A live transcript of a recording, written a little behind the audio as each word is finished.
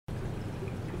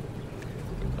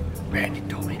Randy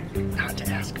told me not to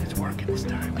ask if it's working this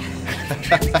time.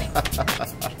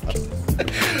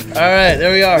 All right,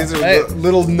 there we are. These are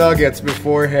little nuggets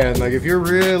beforehand. Like if you're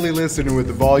really listening with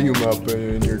the volume up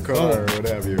in your car or what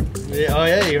have you. Yeah, oh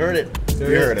yeah, you heard it. You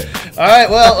heard it. All right,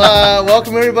 well,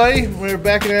 welcome everybody. We're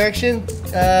back in action,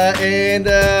 and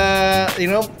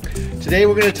today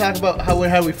we're going to talk about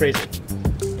how we phrase it.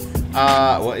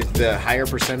 Well, it's the higher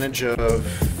percentage of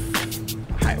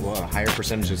higher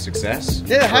percentage of success.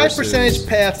 Yeah, high percentage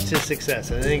paths to success,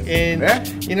 I think. And we're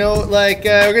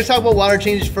going to talk about water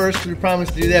changes first because we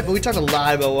promised to do that. But we talked a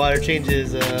lot about water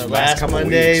changes last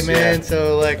Monday, weeks, man. Yeah.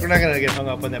 So we're not going to get hung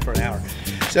up on that for an hour.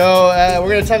 So we're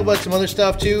going to talk about some other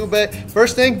stuff too. But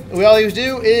first thing we always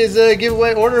do is give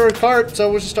away order a cart. So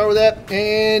we'll just start with that.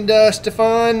 And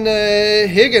Stefan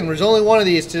Higgin, there's only one of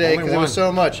these today because it was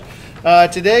so much.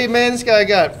 Today, man, this guy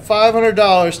got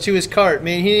 $500 to his cart.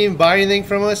 Man, he didn't even buy anything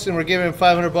from us, and we're giving him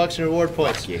 $500 in reward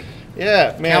points.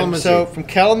 Yeah, man. Kalamazoo. So from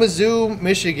Kalamazoo,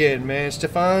 Michigan, man,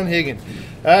 Stefan Higgin.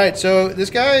 All right, so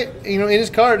this guy, in his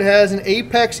cart has an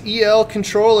Apex EL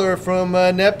controller from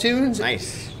Neptune's.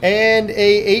 Nice. And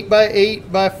a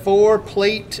 8x8x4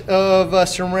 plate of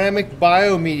ceramic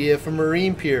biomedia from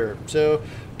Marine Pure. So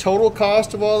total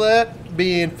cost of all that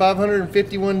being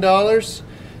 $551.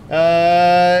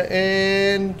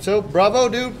 And so bravo,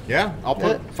 dude. Yeah, I'll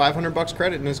put $500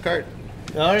 credit in his cart.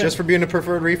 All right. Just for being a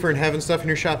preferred reefer and having stuff in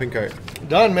your shopping cart.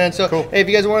 Done, man. So, cool. Hey, if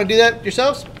you guys want to do that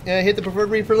yourselves, hit the preferred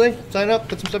reefer link, sign up,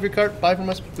 put some stuff in your cart, buy from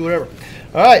us, do whatever.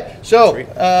 All right. So,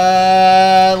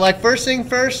 first thing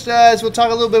first, is we'll talk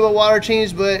a little bit about water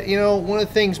changes, but, one of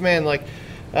the things, man,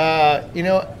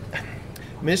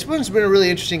 this one's been a really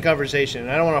interesting conversation.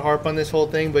 I don't want to harp on this whole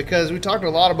thing because we talked a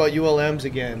lot about ULMs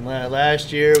again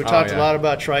last year. We talked a lot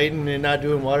about Triton and not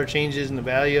doing water changes and the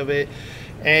value of it.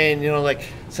 And,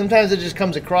 sometimes it just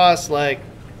comes across like,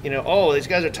 these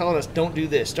guys are telling us don't do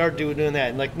this, start doing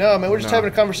that. And no, man, we're just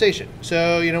having a conversation.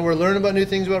 So, we're learning about new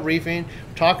things about reefing,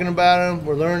 talking about them,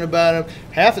 we're learning about them.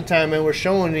 Half the time, man, we're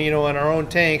showing, on our own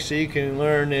tank so you can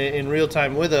learn in real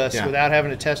time with us without having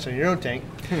to test on your own tank.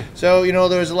 So,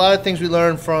 there's a lot of things we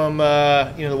learned from,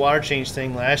 the water change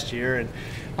thing last year. And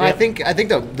I think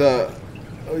the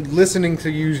listening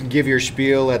to you give your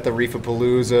spiel at the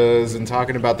Reefapaloozas and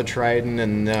talking about the Triton,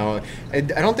 and I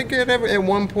don't think at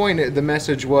one point the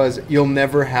message was you'll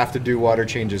never have to do water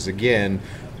changes again,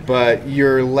 but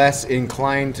you're less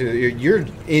inclined to. You're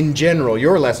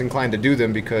less inclined to do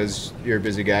them because you're a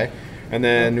busy guy, and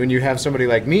then when you have somebody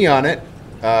like me on it,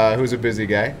 who's a busy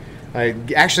guy.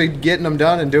 Actually getting them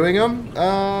done and doing them,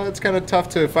 it's kind of tough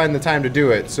to find the time to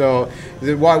do it. So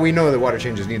why we know that water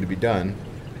changes need to be done.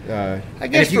 I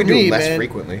guess if you for can do me, it less man,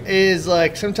 frequently, is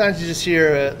sometimes you just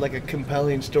hear a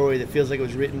compelling story that feels like it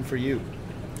was written for you.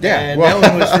 Yeah, and that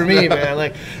one was for me,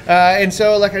 man. And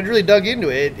so I really dug into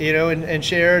it, and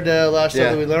shared a lot of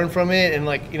stuff that we learned from it.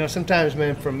 And sometimes,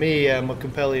 man, for me, I'm a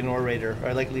compelling orator, or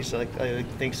at least I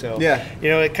think so. Yeah.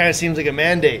 It kind of seems like a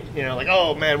mandate.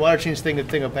 Oh man, water change thing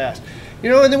of past.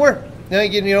 And then we're. Now,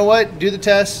 you know what? Do the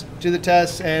tests,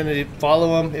 and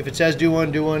follow them. If it says do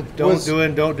one. Don't do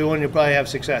one, you'll probably have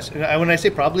success. And when I say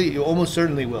probably, you almost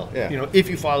certainly will, if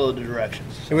you follow the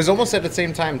directions. It was almost at the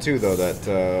same time, too, though, that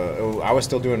I was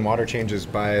still doing water changes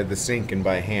by the sink and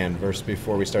by hand versus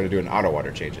before we started doing auto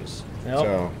water changes. Yep.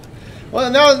 So.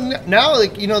 Well, now,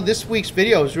 this week's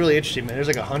video is really interesting, man. There's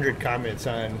 100 comments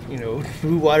on,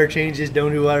 who water changes,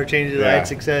 don't do water changes, I had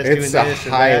success doing this. It's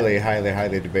a highly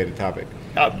debated topic.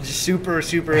 Super,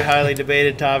 super highly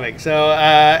debated topic. So,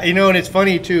 and it's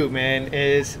funny too, man,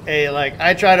 is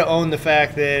I try to own the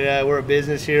fact that we're a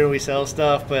business here and we sell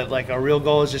stuff, but our real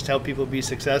goal is just to help people be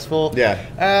successful. Yeah.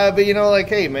 But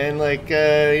hey, man,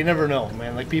 you never know,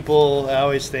 man. People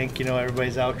always think,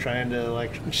 everybody's out trying to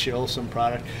shill some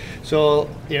product. So,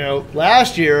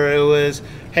 last year it was,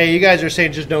 hey, you guys are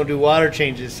saying just don't do water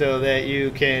changes so that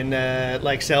you can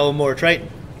sell more Triton.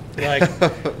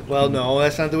 Well, no,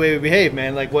 that's not the way we behave,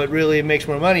 man. What really makes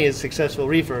more money is successful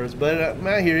reefers. But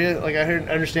I hear you. I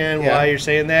understand why you're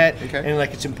saying that, and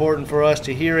it's important for us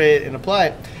to hear it and apply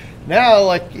it.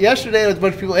 Now, yesterday, there was a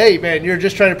bunch of people. Hey, man, you're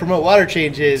just trying to promote water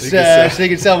changes so you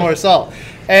can sell more salt.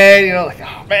 And,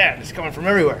 oh, man, it's coming from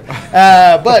everywhere.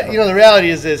 But, the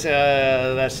reality is this,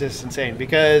 that's just insane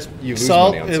because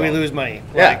salt, we lose money.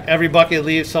 Every bucket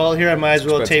leaves salt here, I might as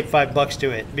well tape $5 to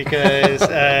it because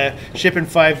shipping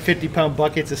 50-pound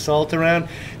buckets of salt around.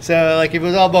 So, if it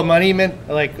was all about money, man,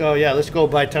 oh, yeah, let's go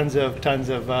buy tons of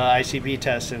ICB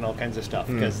tests and all kinds of stuff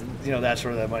because, that's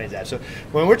where that money's at. So,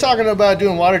 when we're talking about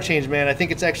doing water change, man, I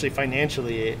think it's actually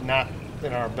financially not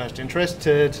in our best interest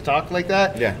to talk like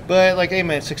that. Yeah. But like, hey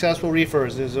man, successful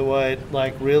reefers is what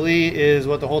like really is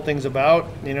what the whole thing's about.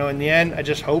 You know, in the end, I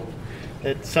just hope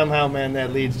that somehow, man,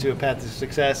 that leads to a path to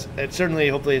success. And certainly,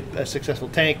 hopefully, a successful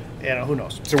tank. You know, who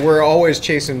knows? So we're always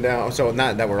chasing down. So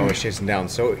not that we're always chasing down.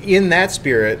 So in that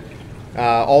spirit,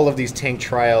 all of these tank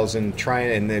trials and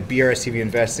the BRSTV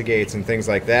investigates and things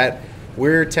like that,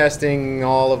 we're testing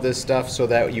all of this stuff so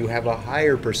that you have a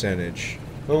higher percentage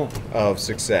Boom. of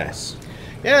success.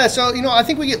 Yeah, so, you know, I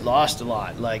think we get lost a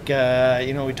lot. Like,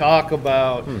 you know, we talk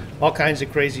about all kinds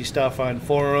of crazy stuff on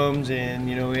forums and,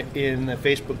 you know, in the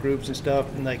Facebook groups and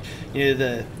stuff. And, like, you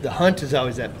know, the hunt is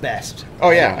always at best.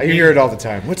 Oh, yeah. You hear it all the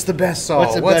time. What's the best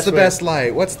salt? What's the best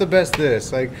light? What's the best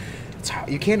this? Like,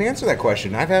 you can't answer that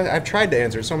question. I've tried to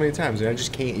answer it so many times, and I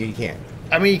just can't. You can't.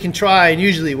 I mean, you can try, and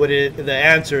usually the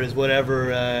answer is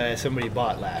whatever somebody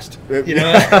bought last. You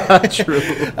know, True.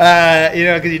 You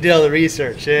know, because you did all the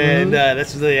research, and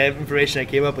that's the information I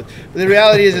came up with. But the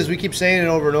reality is we keep saying it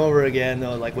over and over again,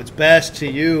 though. Like, what's best to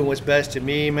you and what's best to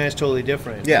me, man, is totally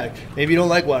different. Yeah. Like, maybe you don't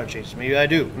like water changes. Maybe I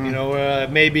do. You know,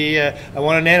 maybe I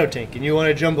want a nano tank, and you want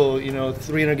a jumbo, you know,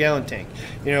 300-gallon tank.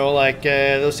 You know, like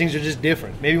those things are just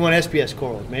different. Maybe you want SPS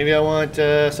corals. Maybe I want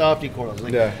softy corals.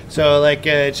 Like, Yeah. So, like,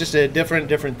 it's just a different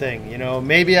thing. You know,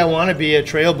 maybe I want to be a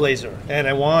trailblazer, and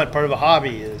I want part of a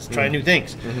hobby is try new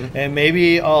things. And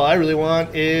maybe all I really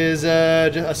want is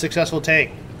a successful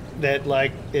tank that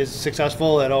like is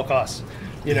successful at all costs.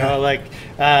 You know, like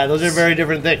those are very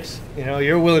different things. You know,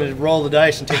 you're willing to roll the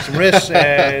dice and take some risks,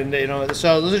 and you know,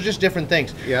 so those are just different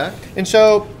things. Yeah. And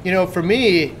so, you know, for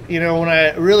me, you know, when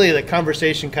I really the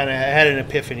conversation kind of had an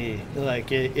epiphany,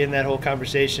 like in that whole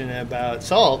conversation about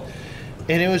salt.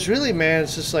 And it was really, man,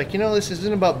 it's just like, you know, this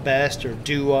isn't about best or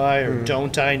do I or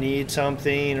don't I need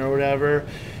something or whatever.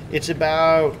 It's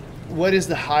about what is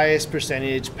the highest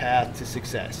percentage path to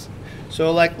success.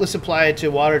 So, like, let's apply it to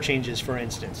water changes, for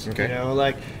instance. Okay. You know,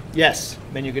 like, yes,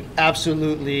 man, you could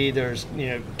absolutely, there's, you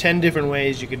know, 10 different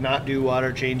ways you could not do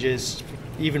water changes,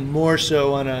 even more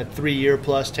so on a 3-year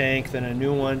plus tank than a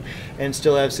new one, and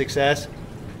still have success.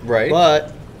 Right.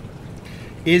 But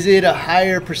is it a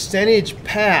higher percentage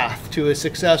path to a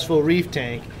successful reef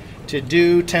tank to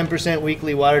do 10%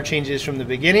 weekly water changes from the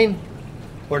beginning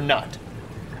or not?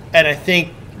 And I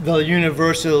think the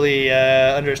universally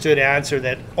understood answer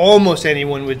that almost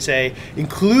anyone would say,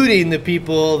 including the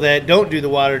people that don't do the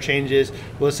water changes,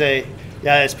 will say,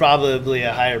 yeah, it's probably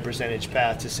a higher percentage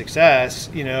path to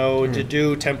success, you know, to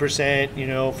do 10%, you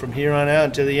know, from here on out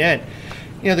until the end.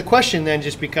 You know, the question then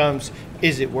just becomes,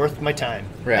 is it worth my time?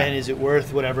 Right. And is it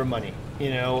worth whatever money, you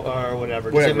know, or whatever?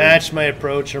 Does it match my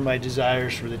approach or my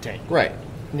desires for the tank? Right.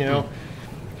 You know?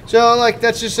 So, like,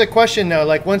 that's just a question now.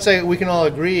 Like, once we can all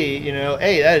agree, you know,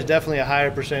 hey, that is definitely a higher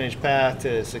percentage path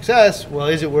to success. Well,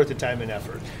 is it worth the time and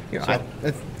effort? You know,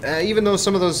 even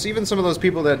some of those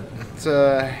people that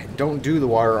don't do the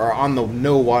water are on the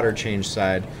no water change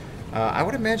side. I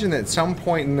would imagine that at some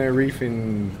point in their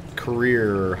reefing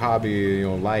career or hobby, you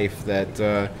know, life, that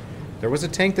there was a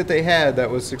tank that they had that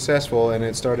was successful, and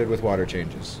it started with water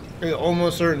changes.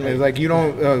 Almost certainly. Like, you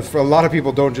don't, for a lot of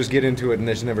people, don't just get into it and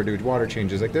just never do water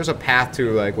changes. Like, there's a path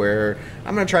to, like, where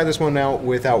I'm going to try this one out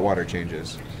without water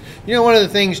changes. You know, one of the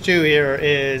things too here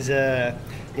is,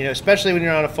 you know, especially when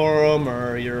you're on a forum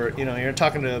or you're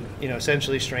talking to, you know,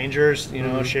 essentially strangers, you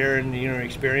know, sharing, you know,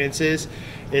 experiences,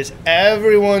 is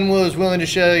everyone was willing to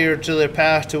show you to their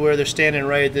path to where they're standing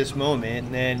right at this moment.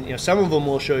 And then, you know, some of them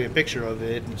will show you a picture of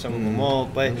it and some of them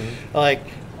won't. But like,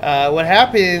 what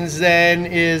happens then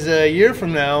is a year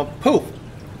from now, poof,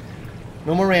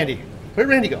 no more Randy. Where'd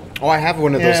Randy go? Oh, I have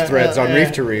one of those threads on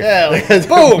Reef to Reef. Yeah, like,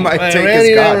 boom! My tank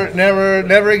Randy is gone.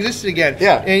 never existed again.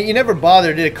 Yeah. And you never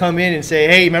bothered to come in and say,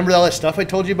 hey, remember all that stuff I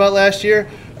told you about last year?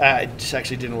 It just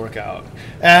actually didn't work out.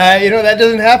 You know, that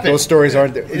doesn't happen. Those stories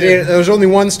aren't there. Yeah. There was only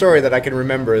one story that I can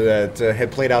remember that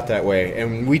had played out that way,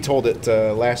 and we told it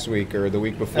last week or the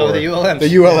week before. Oh, the ULMs.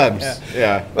 The ULMs,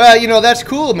 yeah. Well, you know, that's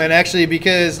cool, man, actually,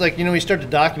 because, like, you know, we start to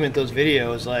document those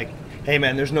videos, like, hey,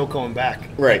 man, there's no going back.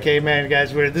 Right. Like, hey, man,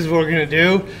 guys, this is what we're going to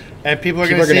do. And people are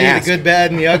going to see the good, bad,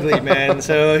 and the ugly, man.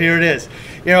 So here it is.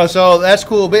 You know, so that's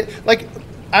cool. But, like,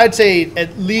 I'd say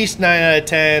at least 9 out of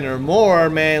 10 or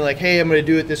more, man, like, hey, I'm going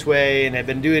to do it this way, and I've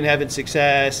been having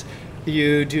success.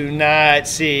 You do not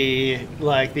see,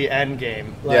 like, the end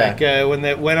game. Like, when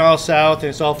that went all south and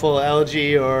it's all full of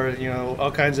algae or, you know, all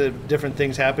kinds of different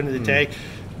things happen to the tank,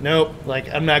 nope. Like,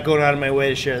 I'm not going out of my way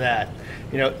to share that.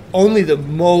 You know, only the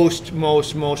most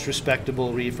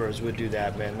respectable reefers would do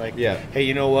that, man. Like, Yeah. hey,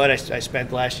 you know what? I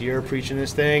spent last year preaching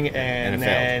this thing, and it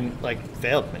then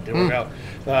failed. It didn't work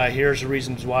out. Here's the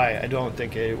reasons why I don't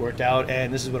think it worked out,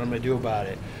 and this is what I'm going to do about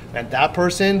it. And that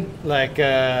person, like,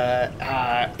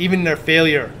 even their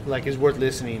failure, like, is worth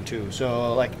listening to.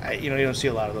 So, like, you don't see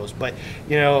a lot of those. But,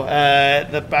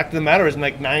 the fact of the matter is,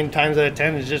 like, 9 times out of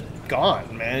 10 is just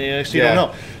gone, man. So you don't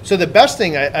know. So the best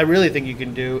thing I really think you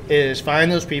can do is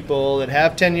find those people that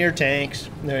have 10-year tanks,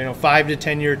 5 to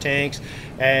 10-year tanks,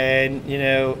 and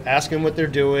ask them what they're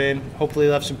doing. Hopefully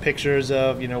they'll have some pictures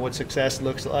of what success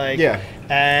looks like. Yeah.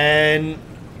 And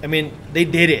I mean, they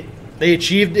did it. They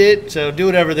achieved it. So do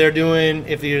whatever they're doing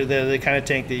if you're the kind of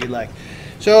tank that you like.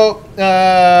 So,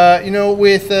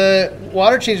 with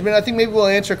water change, man, I think maybe we'll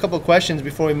answer a couple of questions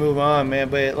before we move on, man.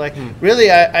 But,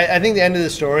 really, I think the end of the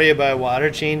story about water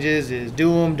changes is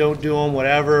do them, don't do them,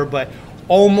 whatever. But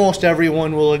almost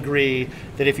everyone will agree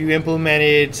that if you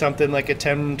implemented something like a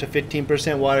 10 to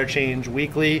 15% water change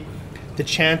weekly, the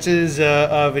chances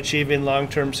of achieving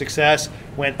long-term success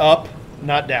went up,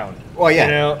 not down. Well,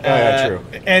 yeah. True.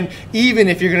 And even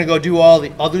if you're going to go do all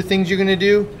the other things you're going to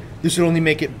do, this would only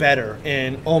make it better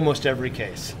in almost every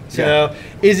case. So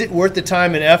is it worth the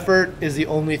time and effort is the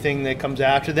only thing that comes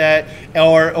after that.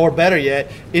 Or better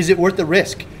yet, is it worth the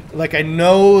risk? Like, I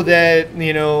know that,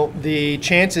 the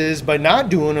chances by not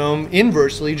doing them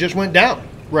inversely just went down.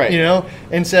 Right.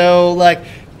 And so,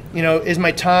 is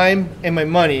my time and my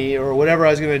money or whatever I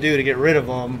was going to do to get rid of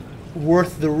them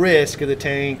worth the risk of the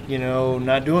tank,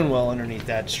 not doing well underneath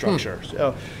that structure?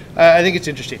 So I think it's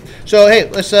interesting. So, hey,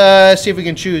 let's see if we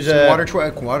can choose.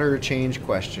 Water change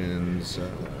questions.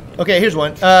 Okay, here's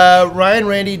one. Ryan,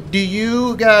 Randy, do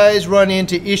you guys run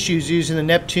into issues using the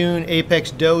Neptune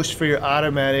Apex dose for your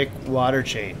automatic water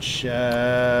change?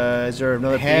 Is there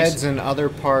another Heads piece? and other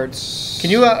parts. Can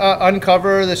you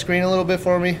uncover the screen a little bit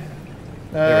for me?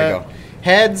 There we go.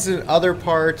 Heads and other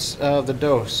parts of the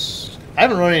dose. I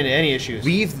haven't run into any issues.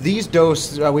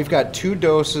 We've got 2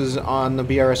 doses on the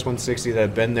BRS 160 that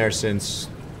have been there since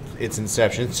its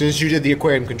inception, since you did the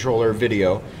aquarium controller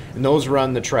video, and those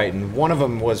run the Triton. One of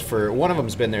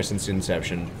them's been there since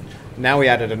inception. Now we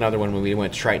added another one when we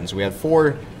went to Triton, so we had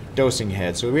 4 dosing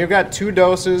heads. So we've got 2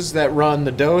 doses that run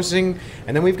the dosing,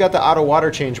 and then we've got the auto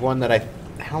water change one that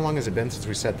how long has it been since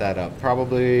we set that up?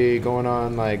 Probably going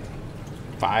on like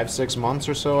 5-6 months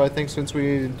or so, I think, since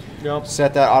we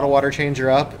set that auto water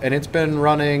changer up, and it's been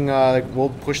running.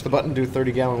 We'll push the button, do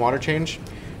 30-gallon water change,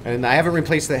 and I haven't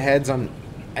replaced the heads on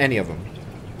any of them.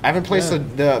 I haven't replaced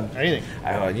the anything.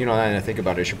 Now that I think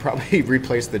about it, I should probably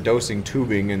replace the dosing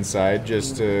tubing inside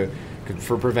just for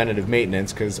preventative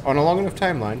maintenance, because on a long enough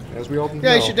timeline, as we all know.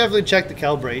 Yeah, you should definitely check the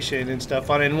calibration and stuff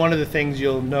on it. And one of the things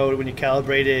you'll note when you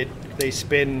calibrate it, they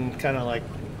spin kind of like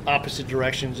opposite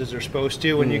directions as they're supposed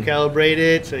to when you calibrate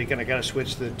it, so you kind of got to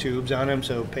switch the tubes on them,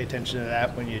 so pay attention to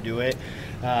that when you do it.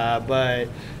 But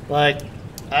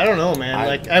I don't know, man.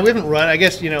 I haven't run. I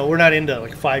guess we're not into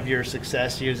 5-year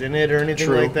success using it or anything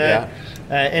like that.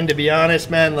 Yeah. And to be honest,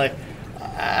 man,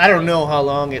 I don't know how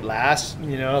long it lasts.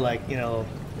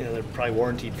 They're probably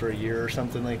warranted for a year or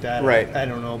something like that. Right. I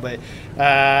don't know, but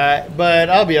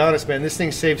I'll be honest, man. This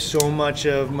thing saves so much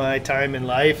of my time in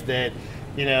life that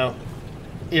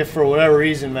if for whatever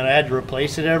reason, man, I had to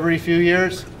replace it every few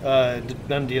years,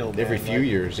 done deal. Man. Every few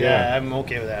years, yeah. I'm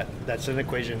okay with that. That's an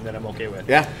equation that I'm okay with.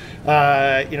 Yeah. If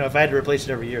I had to replace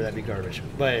it every year, that'd be garbage.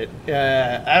 But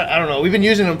I don't know. We've been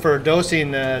using them for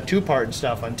dosing 2-part and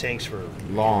stuff on tanks for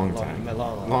long time,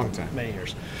 many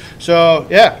years. So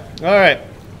yeah, all right.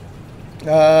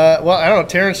 Well, I don't know.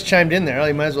 Terrence chimed in there.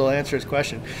 You might as well answer his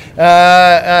question.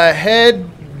 Head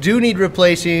do need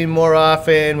replacing more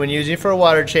often when using it for a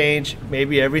water change,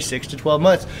 maybe every 6 to 12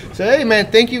 months. So, hey,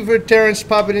 man, thank you for Terrence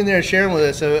popping in there and sharing with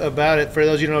us about it. For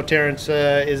those of you who know, Terrence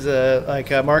is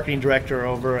a marketing director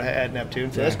over at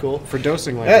Neptune, so that's cool. For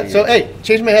dosing so, hey,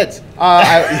 change my heads.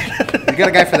 You got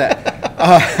a guy for that.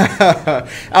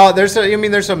 There's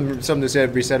something to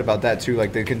be said about that too,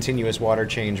 like the continuous water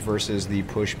change versus the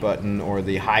push button or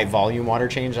the high volume water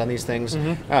change on these things.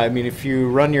 If you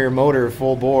run your motor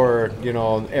full bore,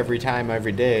 every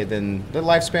day, then the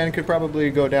lifespan could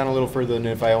probably go down a little further than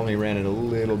if I only ran it a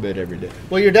little bit every day.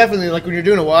 Well, you're definitely, when you're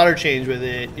doing a water change with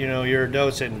it, you're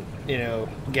dosing,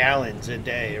 gallons a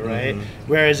day, right?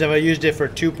 Whereas if I used it for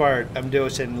 2-part, I'm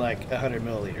dosing 100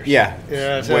 milliliters. Yeah.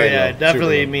 So it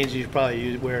definitely means you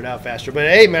probably wear it out faster. But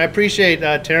hey, man, I appreciate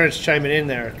Terrence chiming in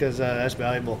there because that's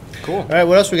valuable. Cool. All right,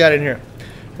 what else we got in here?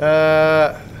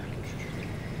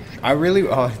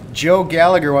 Joe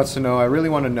Gallagher wants to know, I really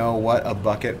want to know what a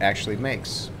bucket actually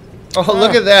makes. Oh,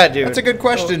 look at that, dude. That's a good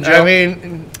question, Oh, Joe.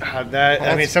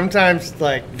 I mean, sometimes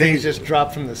like things just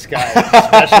drop from the sky,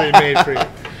 especially made for you.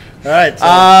 All right.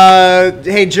 So.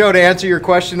 Hey, Joe, to answer your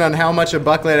question on how much a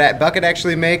bucket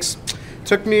actually makes,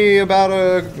 took me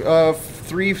about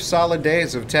 3 solid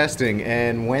days of testing,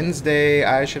 and Wednesday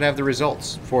I should have the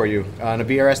results for you on a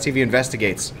BRS TV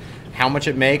Investigates. How much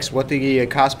it makes, what the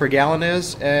cost per gallon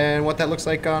is, and what that looks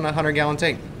like on a 100-gallon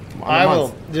tank. I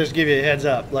will just give you a heads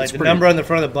up. Like, the number on the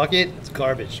front of the bucket, it's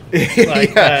garbage.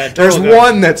 Like, There's garbage.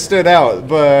 one that stood out,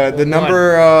 but the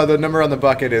number on the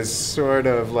bucket is sort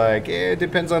of like, it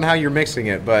depends on how you're mixing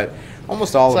it, but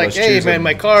almost all It's of like, us hey, choose man,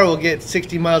 my car will get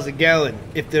 60 miles a gallon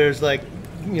if there's like,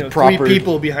 Proper. 3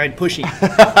 people behind pushing. You're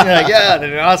like, yeah,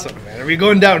 then awesome, man. Are we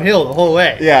going downhill the whole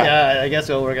way? Yeah. I guess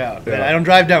it'll work out. Yeah. I don't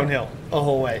drive downhill the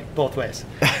whole way, both ways.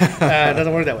 It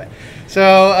doesn't work that way. So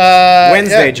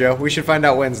Wednesday, yeah. Joe. We should find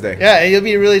out Wednesday. Yeah, you'll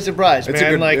be really surprised, It's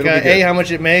man. it'll be Like, good. how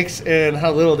much it makes and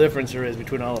how little difference there is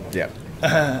between all of them.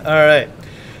 Yeah. All right.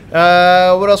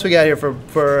 What else we got here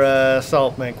for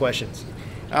salt, man, questions?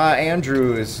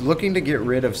 Andrew is looking to get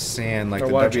rid of sand like Or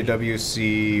the water change.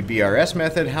 WWC BRS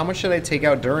method. How much should I take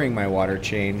out during my water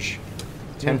change?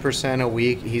 10% a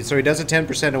week. So he does a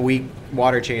 10% a week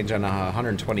water change on a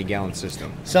 120-gallon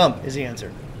system. Some is the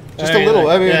answer. Just a little,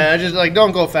 I mean- yeah, just like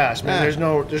don't go fast, man.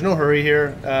 Yeah. There's no hurry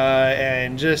here,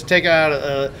 and just take out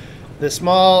a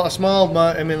small.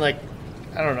 I mean, like,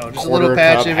 I don't know, just a Quarter little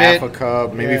patch cup, of half it. a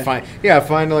cup, maybe Yeah.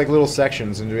 find like little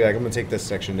sections and be like, I'm gonna take this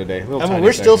section today. Little I mean, tiny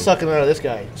we're still section. sucking out of this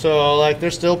guy, so like,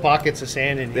 there's still pockets of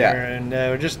sand in here, Yeah.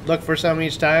 and just look for some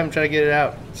each time, try to get it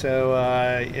out. So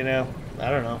I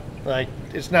don't know, like,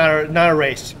 it's not a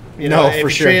race. You know, No, if for you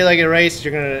sure. treat it like a race,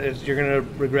 you're gonna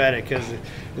regret it because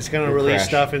it's gonna You'll release crash.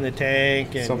 stuff in the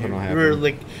tank, and Something will you're happen.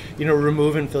 like,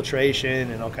 remove infiltration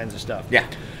and all kinds of stuff. Yeah.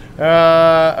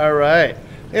 All right.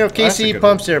 that's a KC good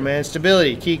pumps there, man.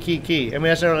 Stability, key. I mean,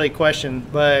 that's not really a question,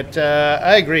 but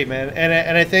I agree, man.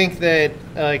 And I think that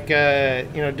like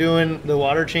doing the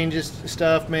water changes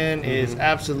stuff, man, is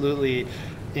absolutely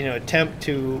attempt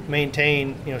to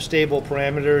maintain stable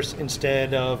parameters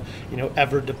instead of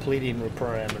ever depleting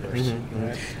parameters.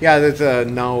 Right? Yeah, that's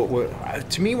no.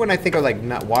 To me, when I think of like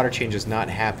not water changes not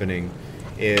happening,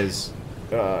 is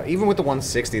even with the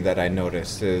 160 that I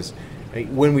noticed is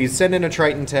when we send in a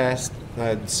Triton test,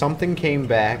 something came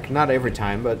back. Not every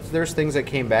time, but there's things that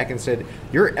came back and said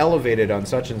you're elevated on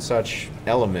such and such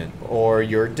element, or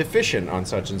you're deficient on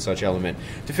such and such element.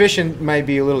 Deficient might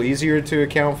be a little easier to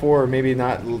account for, or maybe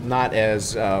not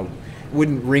as.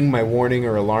 Wouldn't ring my warning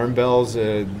or alarm bells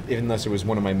unless it was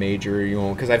one of my major,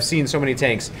 because I've seen so many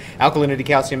tanks. Alkalinity,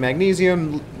 calcium,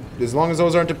 magnesium, as long as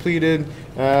those aren't depleted,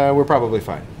 we're probably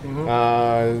fine.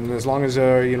 As long as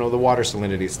the water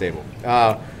salinity is stable.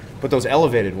 But those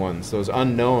elevated ones, those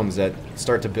unknowns that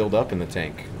start to build up in the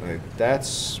tank,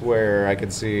 that's where I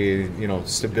could see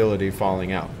stability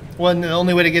falling out. Well, and the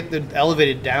only way to get the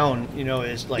elevated down,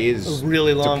 is like a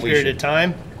really long period of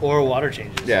time or water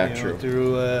changes. Yeah, true.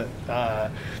 Through,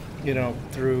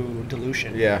 through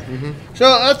dilution. Yeah. So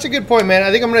that's a good point, man.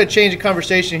 I think I'm going to change the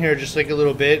conversation here just like a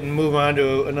little bit and move on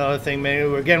to another thing,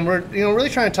 man. Again, we're really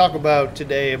trying to talk about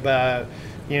today about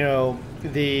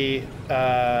the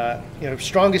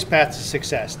strongest path to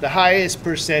success, the highest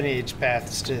percentage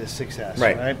paths to success.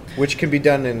 Right. Which can be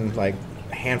done in like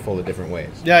a handful of different ways.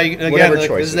 Yeah, again, Whatever this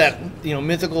choices. is that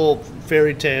mythical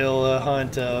fairy tale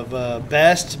hunt of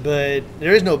best, but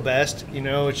there is no best.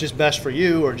 It's just best for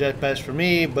you or just best for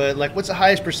me. But like, what's the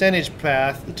highest percentage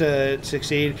path to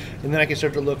succeed? And then I can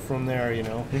start to look from there.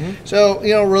 So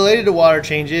related to water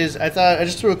changes, I thought I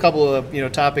just threw a couple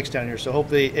of topics down here. So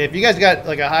hopefully, if you guys got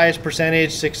like a highest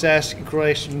percentage success in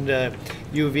relation to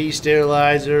UV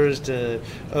sterilizers, to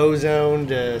ozone,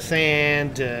 to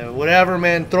sand, to whatever,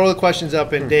 man, throw the questions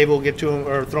up and Dave will get to them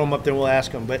or throw them up there and we'll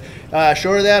ask them. But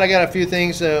short of that, I got a few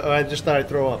things I just thought I'd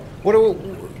throw up.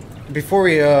 Before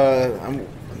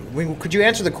could you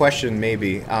answer the question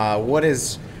maybe? What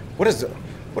is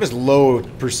low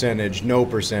percentage, no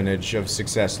percentage of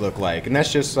success look like? And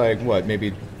that's just like what,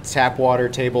 maybe tap water,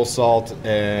 table salt,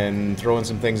 and throwing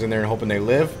some things in there and hoping they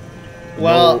live?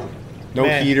 Well, no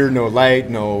man. heater, no light,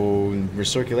 no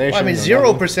recirculation. Well, I mean,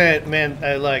 no 0%, man.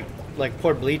 I like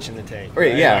pour bleach in the tank.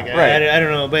 Right, yeah, Like, right. I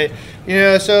don't know, but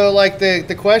so like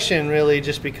the question really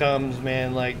just becomes,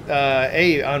 man, like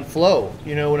on flow.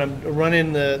 When I'm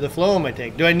running the flow in my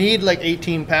tank, do I need like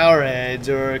 18 power heads,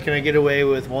 or can I get away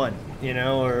with one?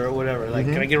 Or whatever. Like,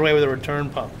 can I get away with a return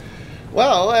pump?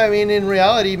 Well, I mean, in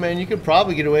reality, man, you could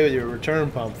probably get away with your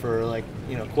return pump for like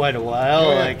quite a while,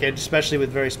 Oh, yeah. like especially with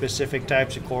very specific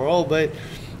types of coral. But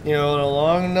in a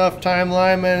long enough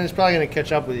timeline, man, it's probably going to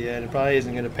catch up with you, and it probably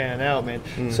isn't going to pan out, man.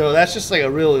 So that's just like a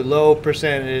really low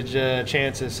percentage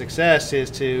chance of success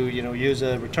is to, use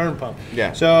a return pump.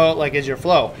 Yeah. So, like, is your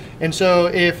flow. And so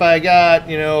if I got,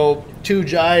 2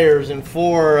 gyres and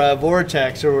 4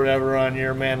 vortex or whatever on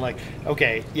here, man, like,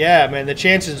 okay, yeah, man, the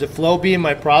chances of flow being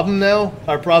my problem now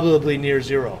are probably near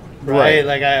zero. Right,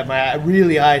 like I have my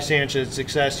really high chance of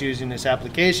success using this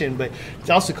application, but it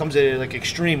also comes at like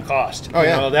extreme cost. Oh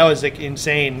yeah, that was like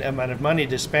insane amount of money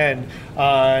to spend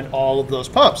on all of those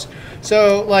pumps.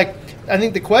 So like, I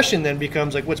think the question then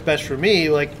becomes like, what's best for me?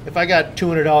 Like, if I got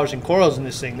 $200 in corals in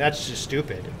this thing, that's just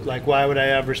stupid. Like, why would I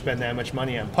ever spend that much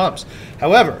money on pumps?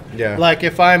 However, like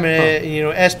if I'm a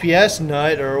SPS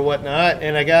nut or whatnot,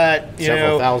 and I got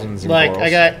several thousands in like corals. I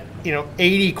got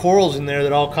 80 corals in there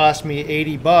that all cost me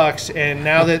 $80, and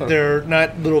now that they're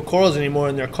not little corals anymore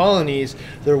and they're colonies,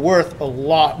 they're worth a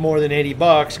lot more than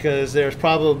 $80 because there's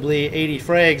probably 80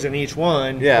 frags on each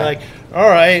one. Yeah. Like, all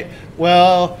right,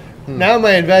 well, now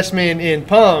my investment in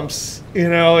pumps,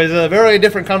 is a very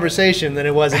different conversation than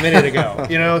it was a minute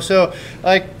ago. So,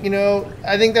 like,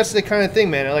 I think that's the kind of thing,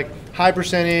 man. Like, high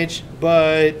percentage,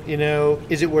 but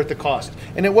is it worth the cost?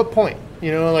 And at what point?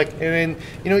 And then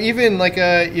even like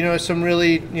some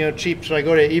really cheap. So I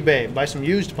go to eBay and buy some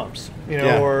used pumps,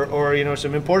 or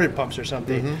some imported pumps or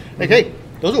something. Like, hey,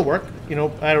 those will work. I don't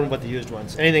know about the used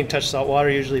ones. Anything touch salt water,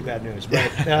 usually bad news.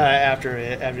 But after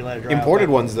you let it dry. Imported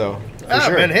ones though. For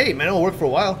sure. Man, it'll work for a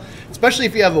while. Especially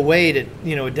if you have a way to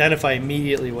identify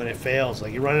immediately when it fails.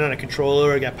 Like you're running on a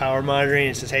controller, you got power monitoring,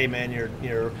 and it says, hey man,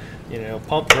 your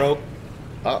pump broke.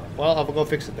 Oh, well, I'll go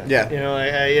fix it then. Yeah.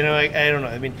 I don't know.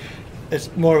 I mean,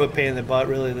 it's more of a pain in the butt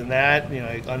really than that.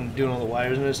 I'm doing all the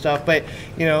wires and stuff, but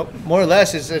more or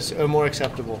less it's more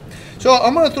acceptable. So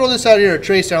I'm gonna throw this out here: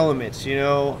 trace elements.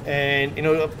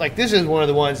 And like this is one of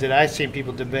the ones that I've seen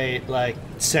people debate like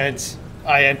since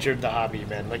I entered the hobby,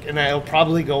 man. Like, and I'll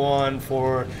probably go on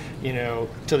for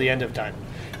till the end of time.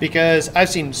 Because I've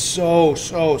seen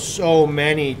so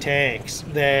many tanks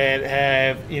that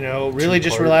have, really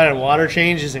just relied on water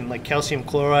changes and like calcium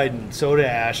chloride and soda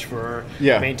ash for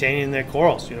maintaining their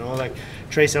corals. Like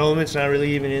trace elements not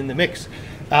really even in the mix.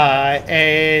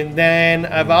 And then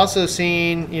I've also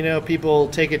seen, people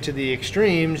take it to the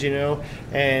extremes,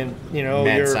 and,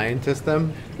 mad scientists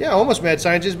them? Yeah, almost mad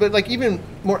scientists, but like even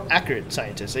more accurate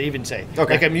scientists, I even say.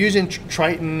 Okay. Like I'm using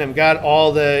Triton, I've got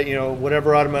all the,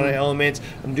 whatever automatic elements,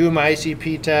 I'm doing my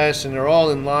ICP tests, and they're all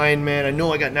in line, man. I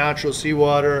know I got natural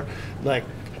seawater, like,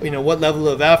 what level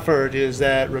of effort is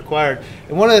that required?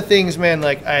 And one of the things, man,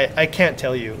 like I can't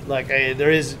tell you, like there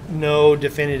is no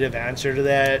definitive answer to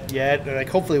that yet, and like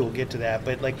hopefully we'll get to that.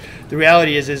 But like the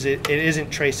reality is it isn't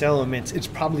trace elements. It's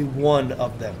probably one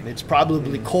of them. It's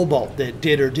probably cobalt that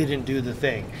did or didn't do the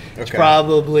thing. Okay. It's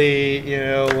probably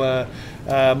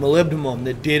molybdenum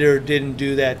that did or didn't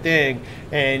do that thing,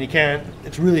 and you can't.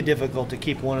 It's really difficult to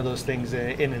keep one of those things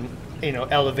in an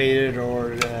elevated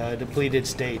or depleted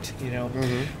state,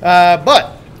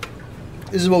 but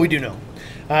this is what we do know.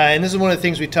 And this is one of the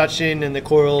things we touched in the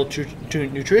coral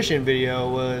nutrition video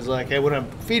was like, hey, when I'm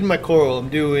feeding my coral, I'm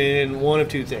doing one of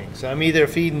two things. I'm either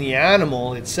feeding the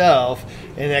animal itself.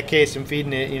 In that case, I'm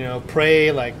feeding it,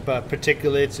 prey like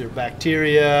particulates or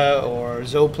bacteria or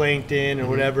zooplankton or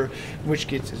whatever,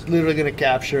 which it's literally going to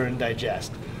capture and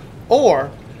digest.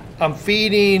 Or I'm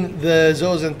feeding the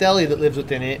zooxanthellae that lives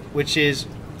within it, which is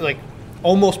like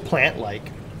almost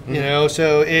plant-like,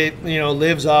 so it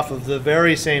lives off of the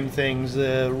very same things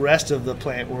the rest of the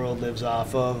plant world lives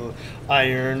off of,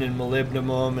 iron and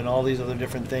molybdenum and all these other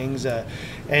different things,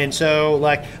 and so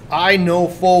like I know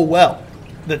full well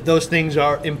that those things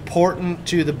are important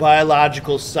to the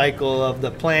biological cycle of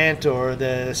the plant or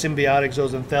the symbiotic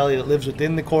zooxanthellae that lives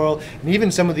within the coral, and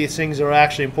even some of these things are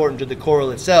actually important to the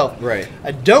coral itself. Right.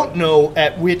 I don't know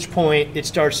at which point it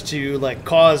starts to like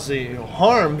cause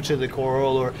harm to the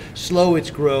coral or slow its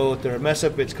growth or mess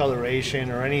up its coloration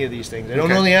or any of these things. I don't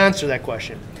know the answer to that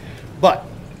question, but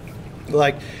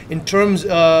like in terms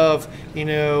of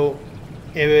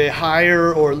a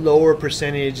higher or lower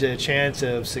percentage chance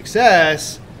of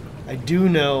success, I do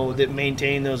know that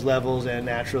maintaining those levels at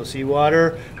natural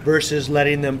seawater versus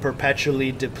letting them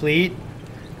perpetually deplete,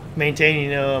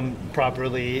 maintaining them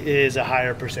properly is a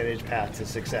higher percentage path to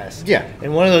success. Yeah.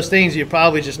 And one of those things you're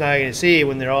probably just not going to see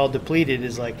when they're all depleted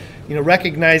is like,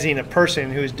 recognizing a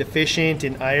person who's deficient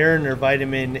in iron or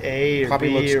vitamin A or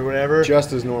probably B or whatever.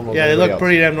 Just as normal. Yeah, they look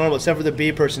pretty damn normal, except for the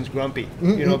B person's grumpy.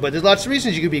 But there's lots of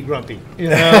reasons you could be grumpy. So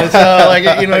like,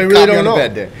 you really don't know.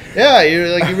 Bad day. Yeah,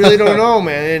 you really don't know,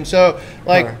 man. And so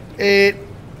like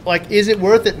like, is it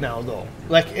worth it now though?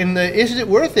 Like, is it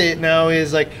worth it now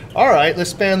is like, all right,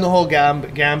 let's span the whole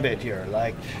gambit here.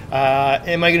 Like,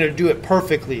 am I going to do it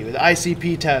perfectly with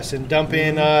ICP tests and dump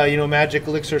in, magic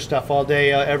elixir stuff all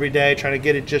day, every day, trying to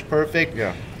get it just perfect?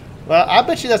 Yeah. Well, I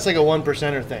bet you that's like a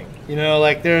 1%er thing.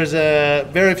 Like there's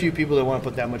very few people that want to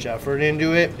put that much effort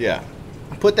into it. Yeah.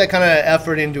 Put that kind of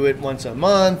effort into it once a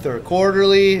month or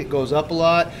quarterly. It goes up a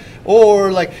lot.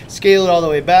 Or like scale it all the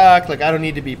way back. Like, I don't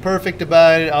need to be perfect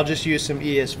about it. I'll just use some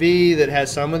ESV that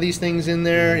has some of these things in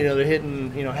there. They're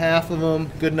hitting half of them.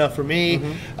 Good enough for me.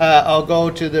 I'll go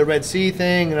to the Red Sea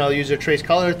thing and I'll use their trace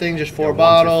color thing. Just 4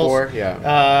 bottles. 1 through 4,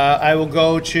 yeah. I will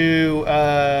go to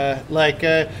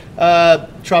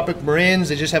Tropic Marins.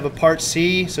 They just have a part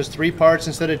C, so it's 3 parts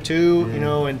instead of 2.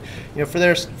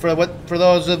 For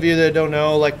those of you that don't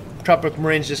know, like, Tropic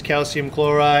Marines just calcium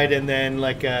chloride and then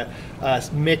like a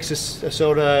mix of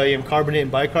sodium carbonate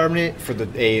and bicarbonate For the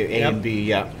A and B,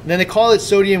 yeah. And then they call it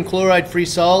sodium chloride free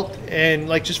salt, and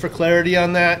like, just for clarity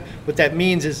on that, what that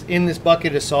means is in this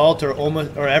bucket of salt,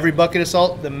 or every bucket of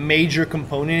salt, the major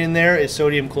component in there is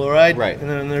sodium chloride, Right. And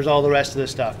then there's all the rest of the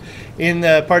stuff. In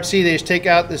the part C, they just take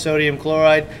out the sodium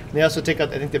chloride, and they also take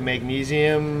out, I think, the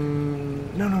magnesium.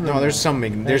 No, there's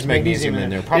there's magnesium in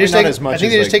there. They Probably just not take- as much I think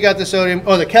as they just like, take out the sodium,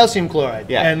 the calcium chloride,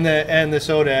 Yeah. and the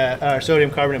sodium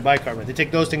carbonate, bicarbonate. They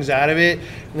take those things out of it,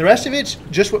 and the rest of it's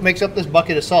just what makes up this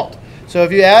bucket of salt. So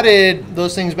if you added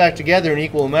those things back together in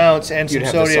equal amounts and some You'd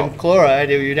have the sodium salt. chloride,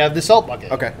 you'd have the salt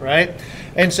bucket. Okay. Right?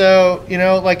 And so,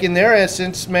 like, in their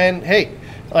essence, man, hey,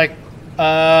 like,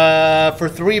 for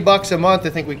 $3 a month, I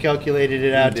think we calculated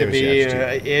it out to be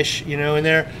ish, in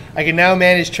there. I can now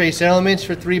manage trace elements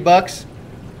for $3.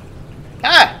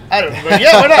 I don't know.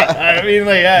 Yeah, why not? I mean,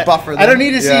 like, Buffer I don't them.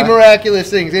 need to see Yeah. miraculous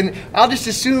things. And I'll just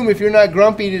assume if you're not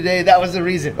grumpy today, that was the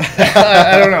reason.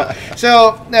 I don't know.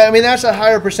 So, I mean, that's a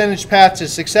higher percentage path to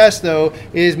success, though,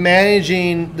 is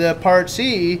managing the Part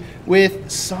C with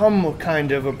some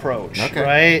kind of approach, Okay.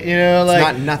 right? Like,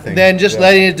 not nothing. then just Yeah.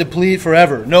 letting it deplete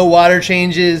forever. No water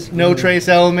changes, no trace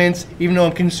elements. Even though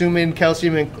I'm consuming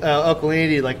calcium and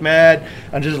alkalinity like mad,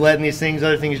 I'm just letting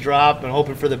other things drop and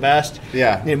hoping for the best.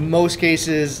 Yeah. In most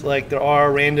cases, like, there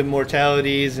are random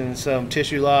mortalities and some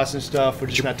tissue loss and stuff. We're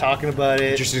just not talking about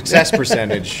it. your success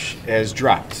percentage has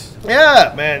dropped.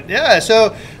 Yeah, man. Yeah.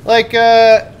 So, like,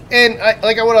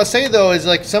 what I'll say though is,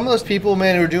 like, some of those people,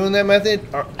 man, who are doing that method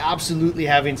are absolutely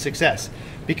having success,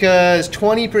 because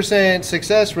 20%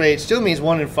 success rate still means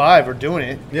 1 in 5 are doing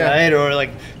it, Yeah. right? Or like,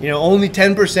 only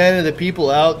 10% of the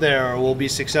people out there will be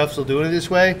successful doing it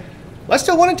this way. That's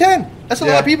still 1 in 10. That's a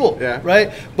lot of people, yeah.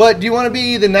 right? But do you want to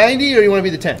be the 90 or do you want to be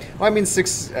the 10? Well, I mean,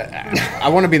 I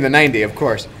want to be in the 90, of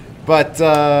course. But,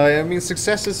 I mean,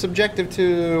 success is subjective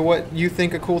to what you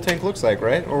think a cool tank looks like,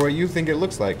 right? Or what you think it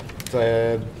looks like.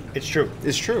 It's true.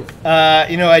 It's true.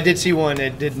 I did see one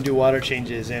that didn't do water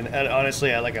changes, and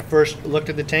honestly, I first looked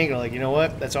at the tank and I'm like, you know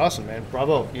what? That's awesome, man.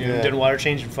 Bravo. Yeah. Didn't water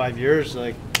change in 5 years.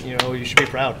 Like, you should be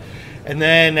proud. And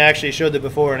then actually showed the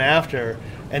before and after.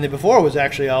 And the before was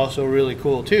actually also really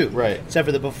cool too. Right. Except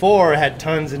for the before had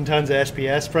tons and tons of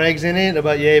SPS frags in it,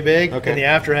 about yay big, Okay. and the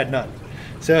after had none.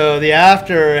 So the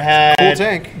after had Cool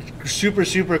tank. super,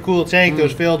 super cool tank that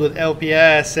was filled with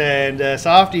LPS and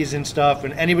softies and stuff,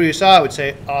 and anybody who saw it would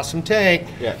say, awesome tank.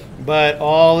 Yeah. But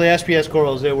all the SPS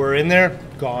corals that were in there,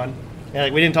 gone. And,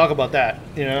 like, we didn't talk about that,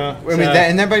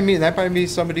 I mean, that might be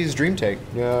somebody's dream tank.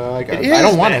 I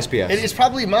don't want SPS. It's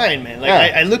probably mine, man. Like,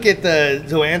 Yeah. I look at the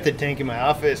Zoanthid tank in my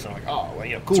office, and I'm like, oh, well,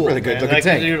 cool. It's a really good man. looking Like,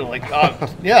 tank.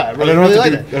 Yeah, I But really, I don't really have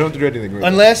like to that. do. I don't have to do anything with it.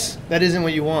 Unless that isn't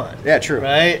what you want. Yeah, true.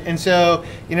 Right? And so,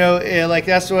 like,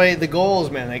 that's the way the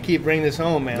goals, man. I keep bringing this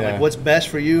home, man. Yeah. Like, what's best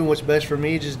for you and what's best for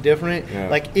me is just different. Yeah.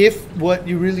 Like, if what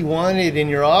you really wanted in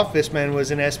your office, man,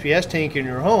 was an SPS tank in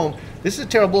your home, this is a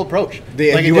terrible approach.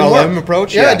 The Like, it didn't ULM work.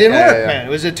 approach? Yeah, Yeah, it didn't yeah, work, yeah. man. It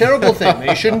was a terrible thing. Man.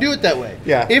 You shouldn't do it that way.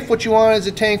 Yeah. If what you want is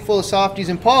a tank full of softies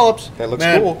and polyps, That looks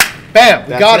man, cool. Bam, we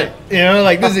That's got it. it.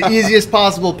 Like, this is the easiest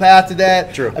possible path to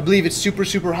that. True. I believe it's super,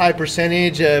 super high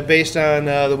percentage based on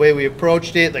the way we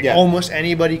approached it. Like, Yeah. almost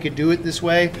anybody could do it this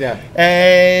way. Yeah.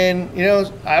 And,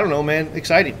 I don't know, man.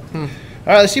 Exciting. All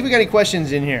right, let's see if we got any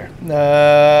questions in here.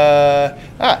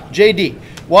 JD.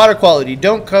 Water quality.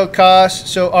 Don't cut costs.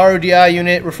 So RODI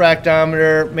unit,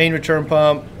 refractometer, main return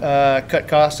pump, cut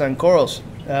costs on corals.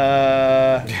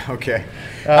 Okay.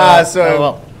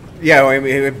 Well. Yeah, I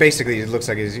mean, basically, it looks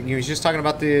like he's just talking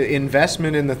about the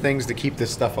investment in the things to keep this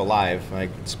stuff alive. Like,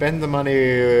 spend the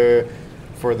money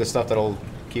for the stuff that'll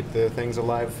keep the things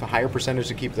alive, a higher percentage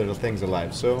to keep the things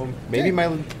alive. So maybe my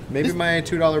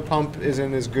 $2 pump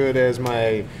isn't as good as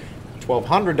my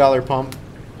 $1,200 pump,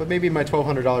 but maybe my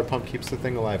 $1,200 pump keeps the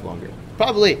thing alive longer.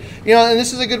 Probably. You know, and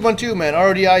this is a good one too, man.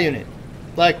 RODI unit.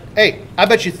 Like, hey, I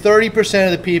bet you 30%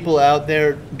 of the people out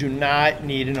there do not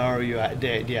need an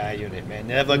RODI unit, man.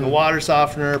 They have like a water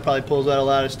softener, probably pulls out a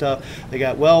lot of stuff. They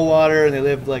got well water, and they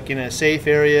live like in a safe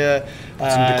area. Some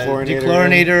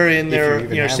dechlorinator in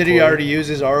their, city already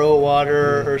uses RO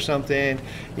water or something,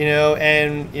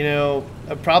 and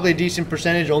probably a decent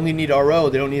percentage only need RO.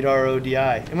 They don't need RODI.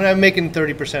 I mean, I'm making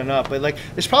 30% up, but like,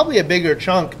 there's probably a bigger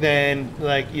chunk than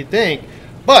like you'd think,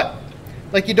 but.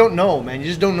 Like, you don't know, man. You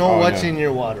just don't know what's in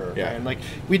your water, man. Like,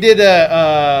 we did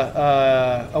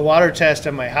a water test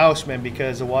at my house, man,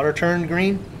 because the water turned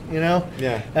green, Yeah.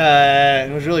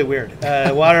 It was really weird.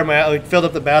 Water, we filled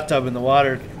up the bathtub and the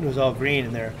water was all green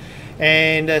in there.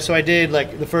 And so I did,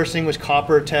 like, the first thing was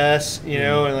copper tests,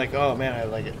 and like, oh, man, I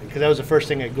like it. Because that was the first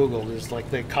thing I Googled is, like,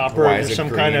 the copper. There's some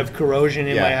kind of corrosion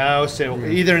in my house,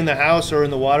 either in the house or in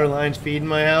the water lines feeding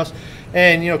my house.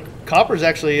 And, copper is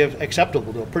actually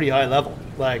acceptable to a pretty high level,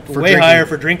 like for way higher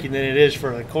for drinking than it is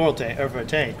for a coral tank or for a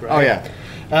tank, right? Oh, yeah.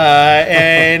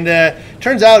 And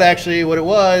turns out, actually, what it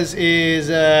was is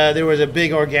there was a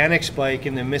big organic spike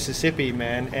in the Mississippi,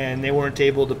 man, and they weren't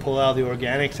able to pull out the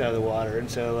organics out of the water.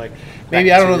 And so, like,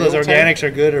 maybe I don't know if those organics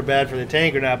are good or bad for the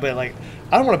tank or not, but, like,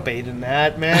 I don't want to bathe in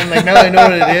that, man. Like, now that I know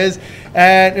what it is.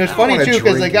 And it was funny, too,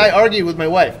 because the guy argued with my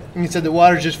wife. And he said the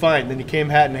water's just fine. Then he came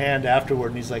hat in hand afterward,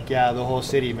 and he's like, yeah, the whole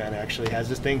city, man, actually has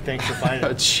this thing. Thanks for finding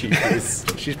it.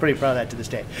 Jeez. She's pretty proud of that to this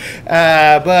day.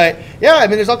 But, yeah, I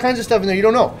mean, there's all kinds of stuff in there you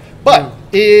don't know. But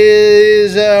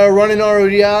is running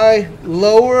RODI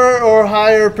lower or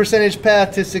higher percentage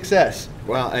path to success?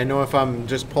 Well, I know if I'm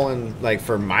just pulling, like,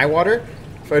 for my water,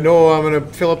 if I know I'm going to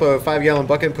fill up a 5-gallon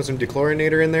bucket and put some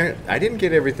dechlorinator in there, I didn't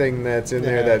get everything that's in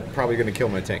there that's probably going to kill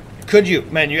my tank. Could you?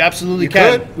 Man, you absolutely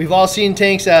can. Could. We've all seen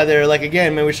tanks out there. Like,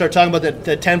 again, when we start talking about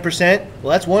the 10%,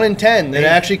 well, that's 1 in 10 that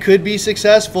actually could be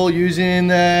successful using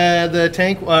the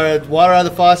tank water out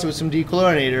of the faucet with some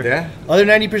dechlorinator. Yeah. Other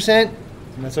 90%,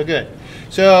 not so good.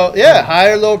 So, yeah,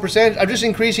 higher, lower percentage. I'm just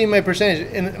increasing my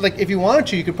percentage. And, like, if you wanted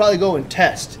to, you could probably go and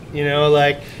test,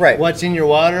 what's in your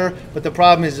water. But the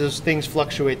problem is those things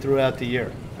fluctuate throughout the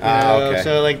year. Okay.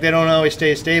 So, like, they don't always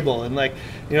stay stable. And, like,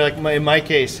 in my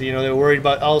case, they're worried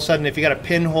about all of a sudden if you got a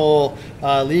pinhole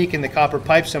leak in the copper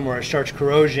pipe somewhere, it starts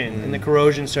corrosion. And the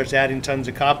corrosion starts adding tons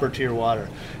of copper to your water.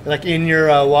 Like in your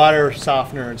water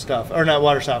softener and stuff. Or not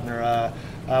water softener,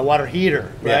 water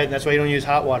heater, right? Yeah. And that's why you don't use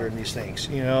hot water in these things,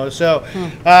 So,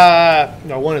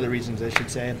 one of the reasons, I should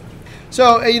say.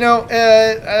 So,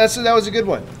 that was a good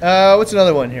one. What's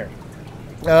another one here?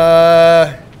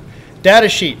 Data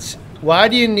sheets. Why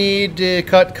do you need to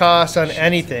cut costs on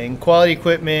anything? Quality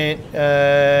equipment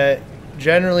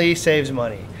generally saves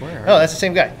money. That's the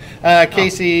same guy.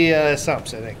 Casey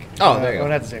Sumps, I think. Oh, there you go.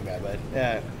 Well, not the same guy, but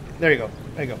there you go.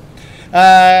 There you go.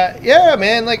 Yeah,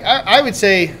 man. Like I would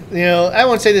say, I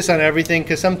won't say this on everything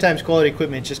because sometimes quality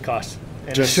equipment just costs.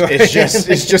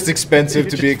 It's just expensive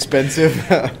to be expensive.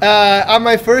 On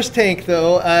my first tank,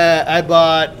 though, I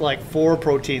bought like 4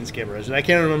 protein skimmers, and I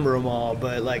can't remember them all.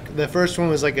 But like the first one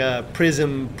was like a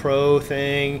Prism Pro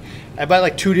thing. I bought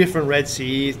like 2 different Red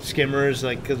Sea skimmers,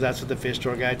 like because that's what the fish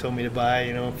store guy told me to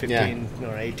buy. 15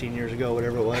 or 18 years ago,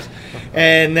 whatever it was.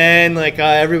 And then like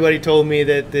everybody told me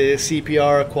that the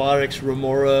CPR Aquatics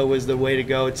Remora was the way to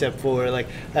go, except for like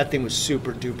that thing was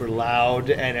super duper loud,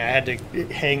 and I had to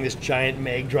hang this giant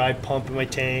mag drive pump in my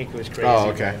tank. It was crazy. Oh,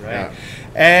 okay. Man, right? Yeah.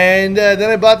 And then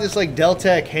I bought this like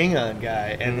Deltec hang-on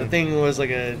guy, and the thing was like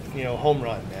a home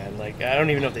run, man. Like I don't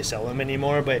even know if they sell them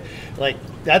anymore, but like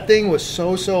that thing was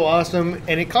so awesome,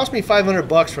 and it cost me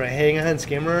 $500 for a hang-on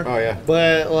skimmer. Oh yeah.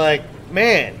 But like,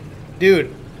 man,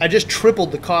 dude, I just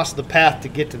tripled the cost of the path to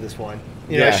get to this one.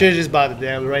 I should have just bought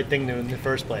the right thing in the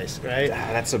first place, right?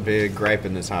 That's a big gripe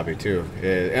in this hobby too.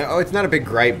 It's not a big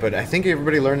gripe, but I think a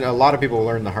lot of people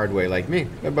learn the hard way, like me.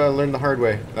 Everybody learned the hard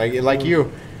way, like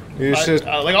you. You just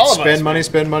like all of us,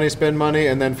 spend money,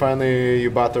 and then finally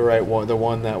you bought the right one, the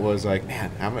one that was like,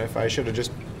 man, if I should have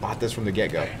just bought this from the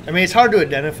get-go. I mean, it's hard to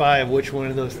identify which one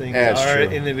of those things are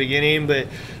in the beginning, but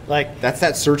like that's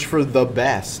that search for the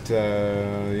best,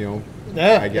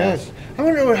 I guess. Yeah. I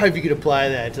wonder how you could apply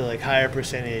that to like higher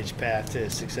percentage path to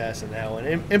success in that one,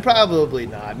 and probably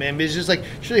not, man. But it's just like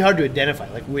it's really hard to identify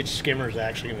like which skimmer is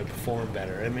actually going to perform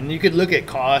better. I mean, you could look at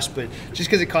cost, but just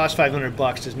because it costs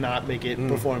 $500 does not make it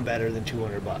perform better than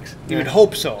 $200. You would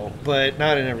hope so, but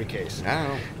not in every case.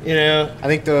 I don't know. I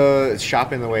think the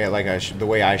shopping the way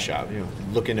I shop,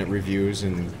 looking at reviews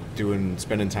and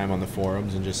spending time on the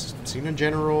forums and just seeing a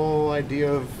general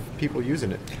idea of people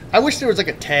using it. I wish there was like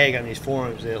a tag on these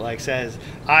forums that like says,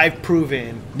 I've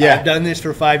proven, Yeah. I've done this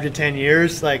for 5 to 10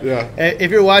 years. Like, Yeah.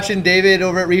 if you're watching David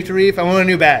over at Reef to Reef, I want a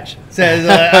new badge. It says,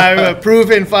 I'm a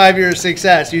proven 5-year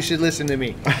success. You should listen to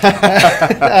me.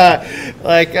 I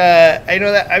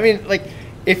know that, I mean, like,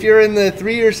 if you're in the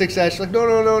 3-year success, you're like,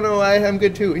 no, I'm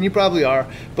good too. And you probably are.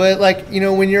 But like, you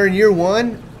know, when you're in year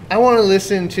 1, I want to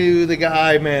listen to the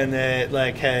guy, man, that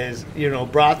like has, you know,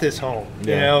 brought this home,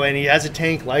 you know, and he has a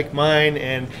tank like mine,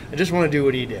 and I just want to do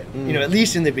what he did, you know, at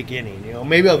least in the beginning. You know,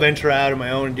 maybe I'll venture out on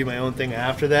my own and do my own thing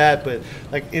after that, but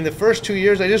like in the first 2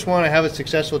 years, I just want to have a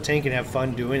successful tank and have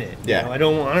fun doing it. Yeah. You know, I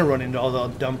don't want to run into all the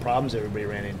dumb problems everybody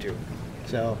ran into.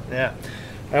 So yeah.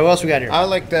 All right, what else we got here? I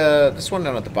like this one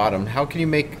down at the bottom. How can you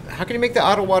make the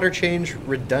auto water change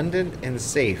redundant and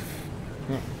safe?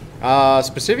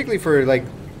 Specifically for like.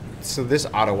 So this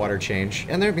auto water change,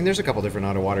 and there's a couple different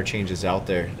auto water changes out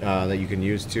there that you can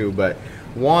use too. But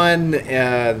one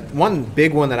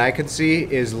big one that I could see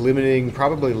is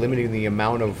probably limiting the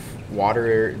amount of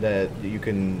water that you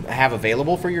can have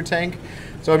available for your tank.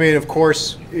 So I mean, of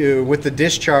course, with the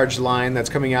discharge line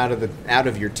that's coming out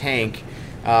of your tank,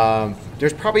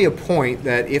 there's probably a point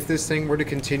that if this thing were to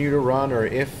continue to run, or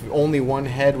if only one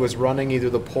head was running,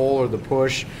 either the pull or the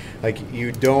push, like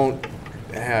you don't.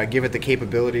 Give it the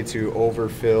capability to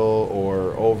overfill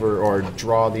or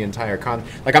draw the entire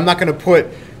like I'm not going to put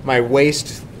my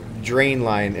waste drain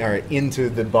line into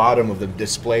the bottom of the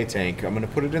display tank. I'm going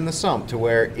to put it in the sump to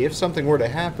where if something were to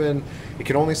happen, it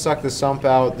can only suck the sump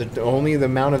out. Only the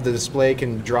amount of the display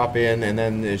can drop in, and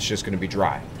then it's just going to be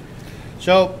dry.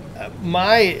 So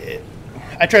I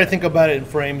try to think about it in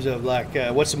frames of like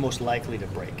what's the most likely to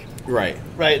break. Right.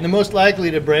 And the most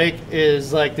likely to break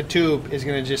is like the tube is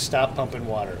going to just stop pumping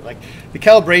water. Like the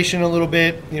calibration a little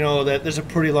bit, you know, that there's a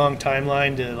pretty long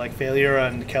timeline to like failure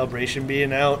on the calibration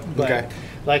being out. But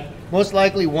like most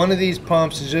likely one of these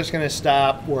pumps is just going to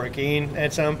stop working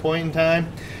at some point in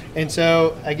time. And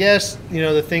so I guess, you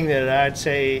know, the thing that I'd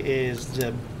say is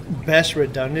the best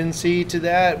redundancy to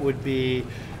that would be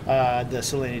the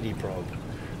salinity probe.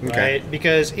 Right,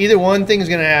 because either one thing is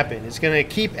going to happen. It's going to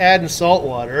keep adding salt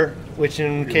water, which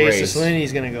in case the salinity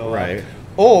is going to go up,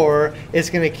 or it's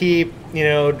going to keep, you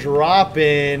know,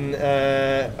 dropping,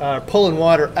 pulling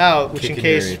water out, which in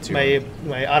case my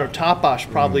auto top wash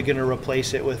probably going to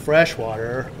replace it with fresh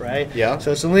water, right? Yeah.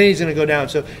 So salinity is going to go down.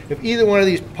 So if either one of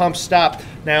these pumps stop,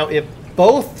 now if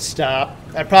both stop,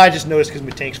 I probably just noticed because my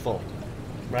tank's full,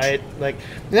 right? Like,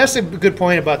 and that's a good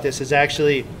point about this is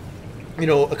actually. You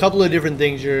know, a couple of different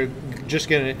things you're just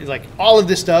going to, like, all of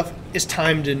this stuff is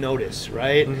time to notice,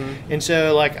 right? And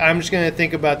so, like, I'm just going to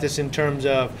think about this in terms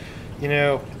of, you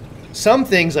know, some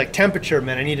things like temperature,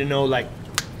 man, I need to know, like,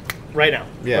 right now,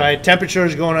 right? Temperature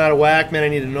is going out of whack, man, I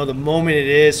need to know the moment it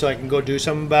is so I can go do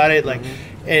something about it. Like,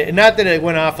 and not that it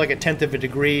went off like a 1/10 of a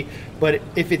degree, but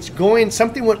if it's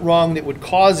something went wrong that would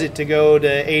cause it to go to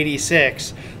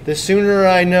 86, the sooner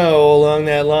I know along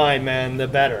that line, man, the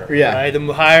better. Right?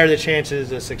 The higher the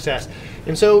chances of success.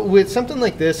 And so with something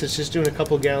like this, it's just doing a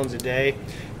couple gallons a day,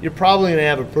 you're probably going to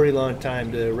have a pretty long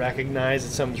time to recognize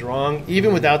that something's wrong,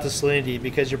 even without the salinity,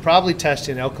 because you're probably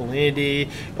testing alkalinity,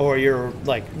 or you're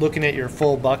like looking at your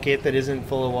full bucket that isn't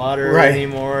full of water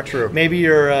anymore. Maybe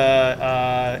your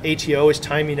ATO is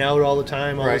timing out all the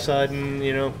time all of a sudden,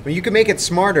 you know. Well, you can make it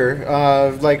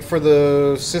smarter, like for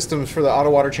the systems for the auto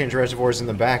water change reservoirs in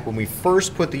the back. When we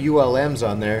first put the ULMs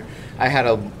on there, I had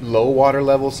a low water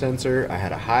level sensor, I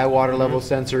had a high water level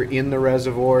sensor in the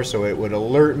reservoir, so it would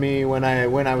alert me when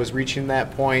I was reaching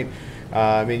that point.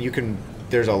 I mean,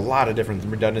 there's a lot of different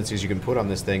redundancies you can put on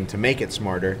this thing to make it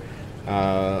smarter.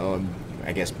 I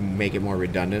guess make it more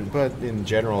redundant, but in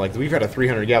general, like we've got a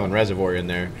 300-gallon reservoir in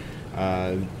there.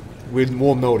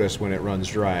 We'll notice when it runs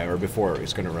dry or before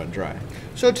it's going to run dry.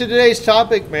 So today's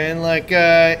topic, man, like,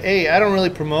 hey, I don't really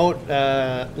promote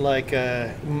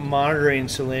monitoring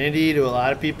salinity to a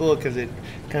lot of people because it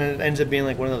kind of ends up being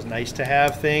like one of those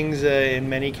nice-to-have things in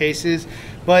many cases.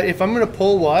 But if I'm going to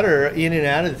pull water in and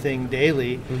out of the thing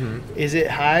daily, is it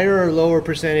higher or lower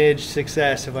percentage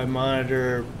success if I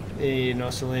monitor, you know,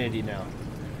 salinity now?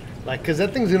 Like, because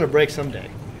that thing's going to break someday,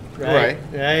 right?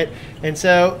 And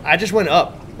so I just went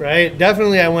up. Right,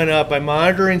 definitely I went up by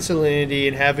monitoring salinity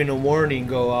and having a warning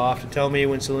go off to tell me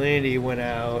when salinity went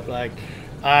out. Like,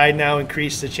 I now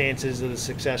increase the chances of the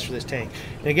success for this tank.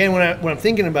 And again, when I'm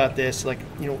thinking about this, like,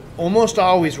 you know, almost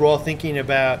always we're all thinking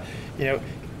about, you know,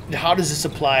 how does this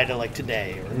apply to like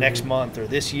today or next month or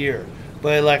this year?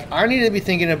 But like, I need to be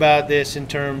thinking about this in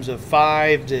terms of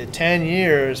 5 to 10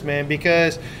 years, man,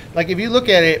 because like if you look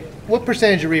at it, what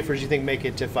percentage of reefers do you think make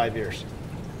it to 5 years?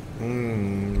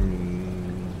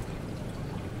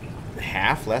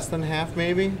 Half, less than half,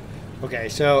 maybe. Okay,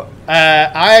 so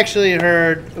I actually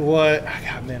heard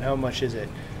God, man, how much is it?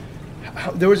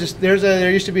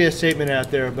 There used to be a statement out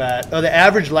there about the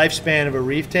average lifespan of a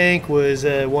reef tank was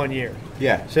 1 year.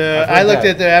 Yeah. So I looked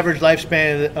at the average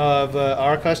lifespan of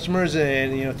our customers,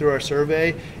 and through our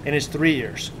survey, and it's 3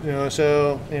 years.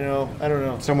 So I don't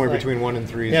know. Somewhere between 1 and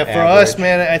 3. Yeah, for us,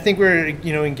 man, I think we're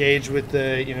engaged with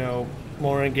the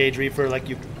more engaged reefer. Like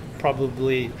you've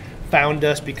probably found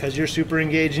us because you're super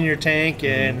engaged in your tank,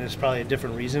 and there's probably a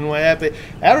different reason why that. But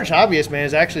average hobbyist, man,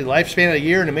 is actually lifespan of a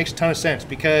year, and it makes a ton of sense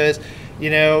because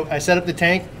I set up the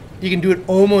tank. You can do it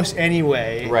almost any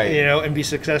way, right? And be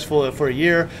successful for a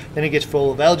year. Then it gets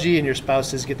full of algae, and your spouse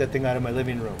says, "Get that thing out of my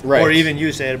living room," right? Or even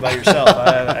you say it about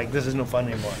yourself. This is no fun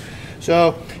anymore.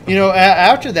 So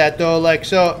after that though,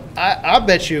 I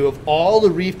bet you of all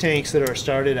the reef tanks that are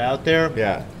started out there,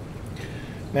 yeah,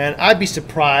 man, I'd be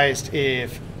surprised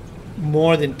if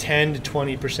more than 10 to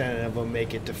 20% of them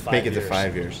make it to 5 years. Make it to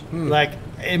 5 years. Like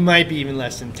it might be even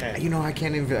less than 10. I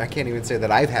can't even say that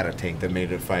I've had a tank that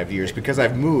made it 5 years because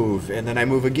I've moved and then I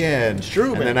move again. It's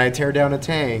true, and then I tear down a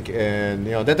tank, and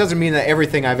that doesn't mean that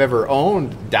everything I've ever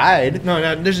owned died.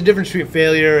 No, there's a difference between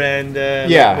failure and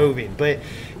moving. But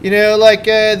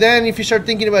then if you start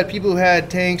thinking about people who had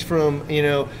tanks from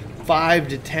 5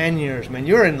 to 10 years, man,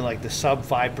 you're in like the sub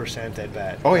 5%, I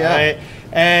bet. Oh yeah. Right?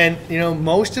 And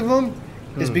most of them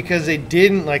is because they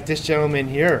didn't, like this gentleman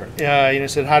here,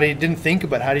 said didn't think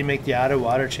about how do you make the auto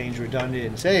water change redundant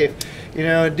and safe.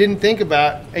 Didn't think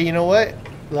about, hey, you know what?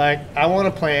 Like I want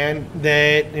a plan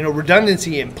that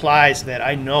redundancy implies that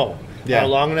I know on a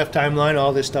long enough timeline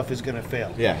all this stuff is going to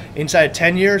fail. Yeah. Inside of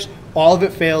 10 years, all of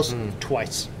it fails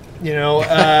twice.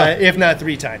 If not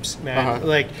 3 times, man.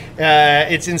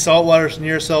 It's in saltwater, it's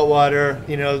near saltwater.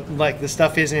 The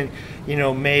stuff isn't,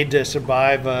 made to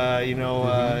survive,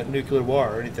 nuclear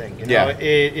war or anything. It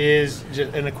is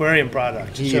just an aquarium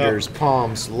product. Heaters,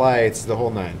 pumps, lights, the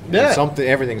whole nine. Yeah.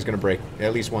 Everything's going to break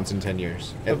at least once in 10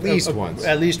 years. At least once.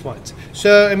 At least once.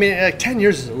 So, 10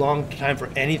 years is a long time for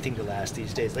anything to last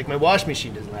these days. Like my washing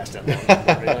machine doesn't last that long.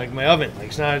 Right? Like my oven,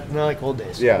 it's not like old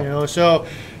days. Yeah. So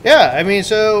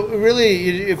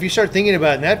really, if you start thinking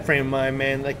about it in that frame of mind,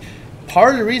 man,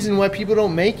 part of the reason why people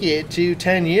don't make it to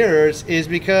 10 years is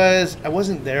because I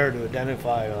wasn't there to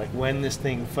identify when this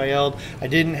thing failed. I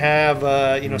didn't have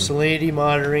salinity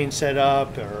monitoring set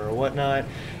up or whatnot.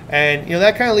 And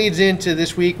that kind of leads into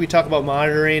this week. We talk about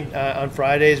monitoring on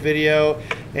Friday's video,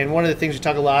 and one of the things we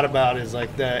talk a lot about is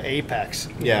the Apex.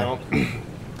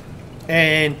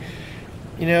 And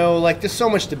there's so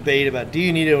much debate about, do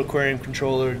you need an aquarium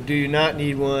controller? Do you not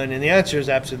need one? And the answer is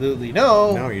absolutely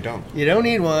no. No, you don't. You don't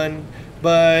need one.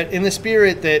 But in the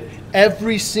spirit that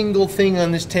every single thing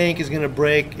on this tank is going to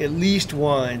break at least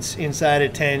once inside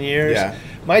of 10 years,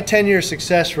 my 10-year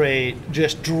success rate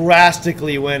just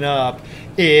drastically went up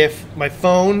if my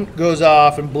phone goes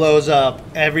off and blows up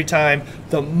every time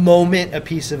the moment a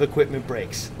piece of equipment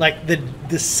breaks. Like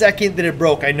the second that it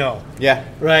broke, I know. Yeah.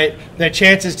 Right? The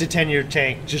chances to 10-year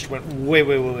tank just went way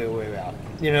out.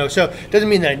 So it doesn't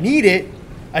mean that I need it.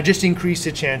 I just increase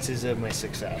the chances of my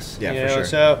success. Yeah, for sure.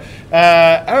 So,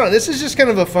 I don't know. This is just kind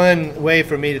of a fun way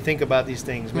for me to think about these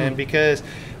things, man, because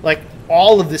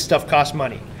all of this stuff costs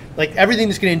money. Everything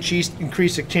that's going to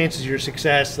increase the chances of your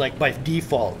success, by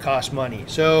default, costs money.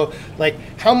 So,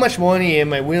 how much money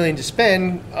am I willing to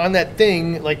spend on that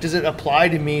thing? Does it apply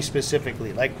to me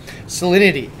specifically?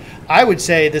 Salinity. I would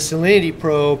say the salinity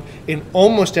probe, in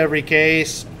almost every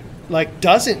case,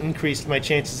 doesn't increase my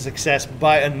chances of success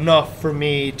by enough for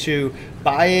me to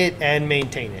buy it and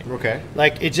maintain it. Okay.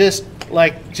 It just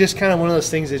kind of one of those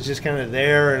things that's just kind of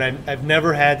there, and I've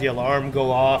never had the alarm go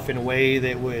off in a way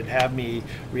that would have me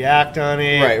react on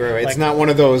it. Right. It's not one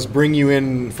of those bring you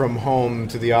in from home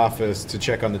to the office to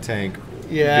check on the tank.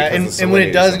 Yeah, and when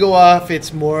it does go off,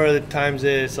 it's more of the times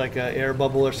that it's an air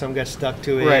bubble or something got stuck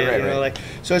to it. Right.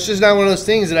 So it's just not one of those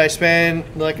things that I spend.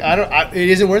 It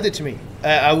isn't worth it to me.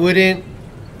 I wouldn't,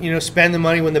 spend the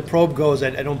money when the probe goes.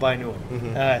 I don't buy a new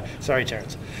one. Sorry,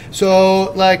 Terrence.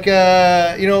 So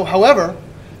however,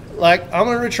 I'm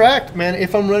gonna retract, man.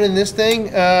 If I'm running this thing,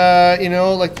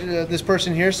 this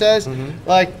person here says,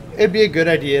 it'd be a good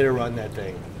idea to run that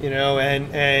thing,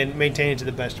 and maintain it to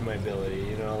the best of my ability,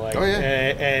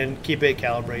 and keep it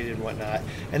calibrated and whatnot,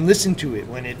 and listen to it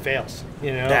when it fails,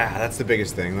 Yeah, that's the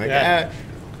biggest thing.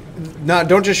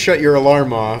 don't just shut your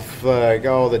alarm off. Like,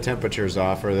 oh, the temperature's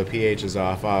off or the pH is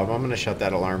off. I'm going to shut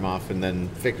that alarm off and then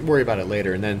worry about it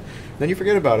later, and then you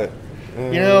forget about it.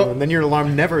 And then your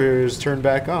alarm never is turned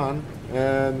back on.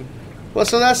 And well,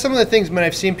 so that's some of the things, man.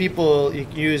 I've seen people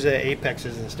use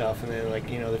apexes and stuff, and then like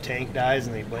the tank dies,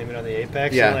 and they blame it on the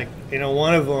apex. Yeah. And, like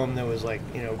one of them that was like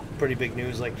pretty big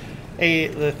news. Like, hey,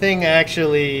 the thing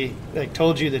actually like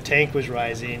told you the tank was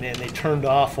rising, and they turned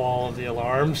off all of the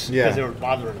alarms because they were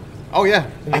bothering them. Oh yeah.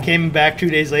 And they came back 2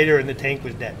 days later, and the tank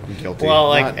was dead. I'm guilty. Well,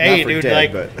 like, hey, not dude, dead,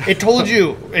 like but. it told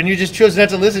you, and you just chose not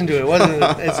to listen to it. It wasn't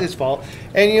it's his fault.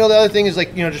 And the other thing is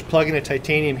like just plugging a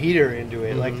titanium heater into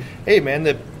it. Like, hey, man,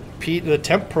 the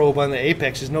temp probe on the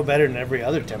apex is no better than every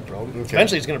other temp probe. Okay.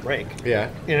 Eventually, it's going to break. Yeah.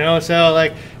 So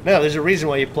like, no, there's a reason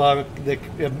why you plug the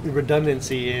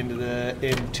redundancy into the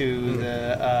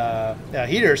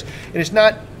heaters, and it's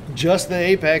not just the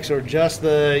apex or just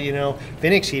the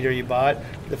Phoenix heater you bought.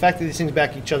 The fact that these things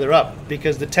back each other up,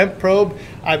 because the temp probe,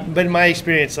 but in my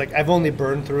experience, like I've only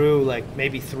burned through like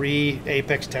maybe 3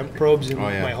 apex temp probes in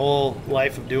my whole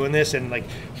life of doing this, and like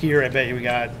here I bet you we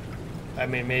got. I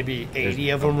mean, maybe 80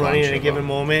 of them running at a given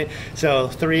moment. So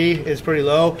 3 is pretty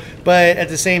low. But at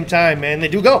the same time, man, they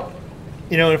do go.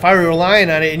 If I were relying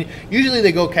on it, and usually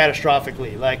they go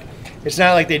catastrophically. Like, it's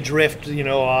not like they drift,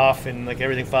 off and like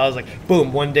everything follows. Like,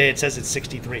 boom, one day it says it's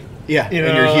 63. Yeah, and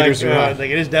your heaters are on.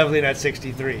 Like, it is definitely not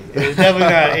 63. It is definitely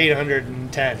not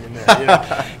 810 in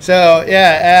there. So,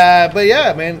 yeah. But,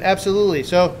 yeah, man, absolutely.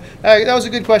 So, that was a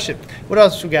good question. What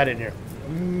else we got in here?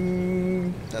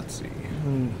 Let's see.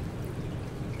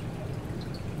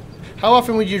 How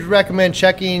often would you recommend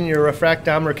checking your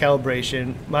refractometer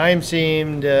calibration? Mine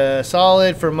seemed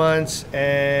solid for months,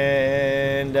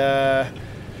 and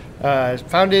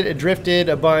found it drifted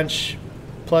a bunch,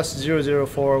 plus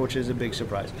 004, which is a big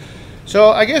surprise.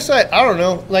 So I guess I don't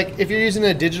know. Like, if you're using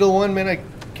a digital one, man, I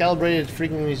calibrate it as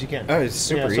frequently as you can. Oh, it's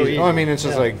super so easy. Oh, I mean, it's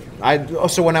just like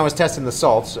so when I was testing the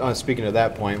salts. Speaking of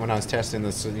that point, when I was testing the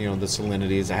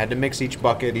salinities, I had to mix each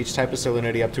bucket, each type of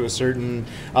salinity up to a certain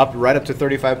right up to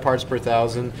 35 parts per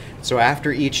thousand. So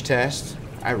after each test,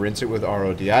 I rinse it with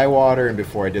RODI water, and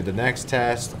before I did the next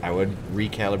test, I would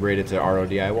recalibrate it to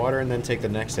RODI water and then take the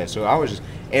next test. So I was just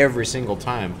every single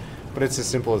time. But it's as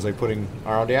simple as like putting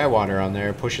RODI water on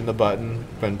there, pushing the button,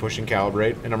 then pushing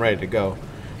calibrate, and I'm ready to go.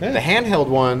 Yeah. The handheld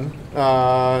one,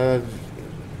 I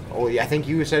think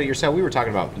you said it yourself. We were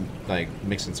talking about like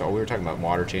mixing salt. We were talking about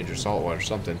water change or salt water or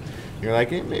something. You're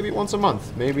like, maybe once a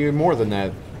month, maybe more than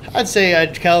that. I'd say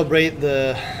I'd calibrate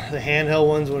the handheld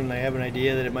ones when I have an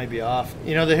idea that it might be off.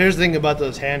 Here's the thing about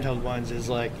those handheld ones is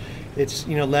like it's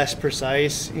less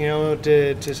precise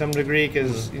to some degree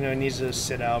because it needs to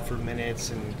sit out for minutes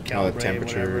and calibrate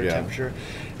temperature,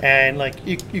 and like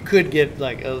you could get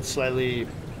like a slightly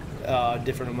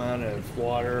different amount of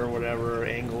water or whatever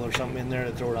angle or something in there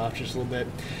to throw it off just a little bit.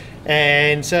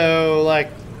 And so like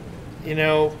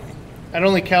I'd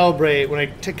only calibrate when I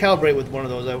calibrate with one of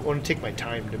those. I want to take my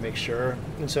time to make sure,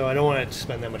 and so I don't want to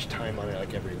spend that much time on it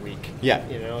like every week. Yeah.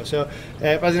 So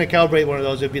if I was going to calibrate one of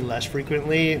those, it'd be less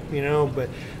frequently. But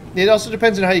it also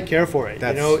depends on how you care for it.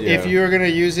 If you're going to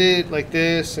use it like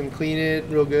this and clean it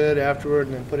real good afterward,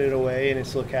 and then put it away in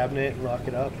its little cabinet and lock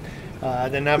it up.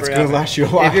 Then not very often. It's going to last you a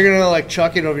while. If you're going to like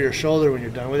chuck it over your shoulder when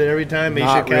you're done with it every time, you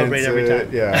should calibrate every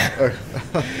time. Yeah.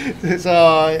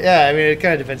 So yeah, I mean it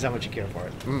kind of depends how much you care for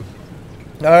it.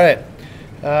 All right.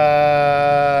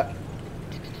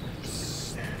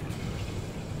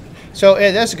 So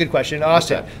that's a good question,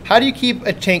 Austin. How do you keep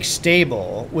a tank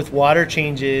stable with water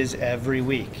changes every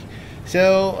week?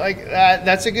 So like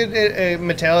that's a good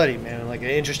mentality, man. Like an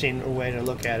interesting way to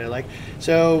look at it. Like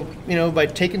so, by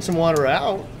taking some water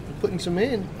out, putting some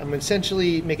in, I'm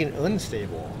essentially making it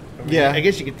unstable. I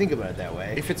guess you could think about it that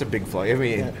way. If it's a big flow. I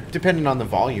mean, depending on the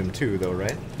volume too, though,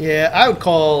 right? Yeah, I would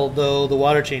call, though, the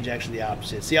water change actually the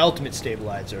opposite. It's the ultimate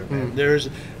stabilizer. There's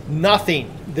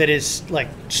nothing that is, like,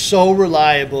 so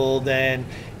reliable than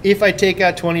if I take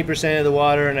out 20% of the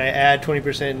water and I add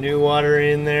 20% new water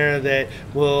in there that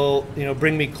will,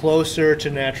 bring me closer to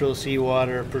natural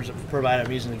seawater, provided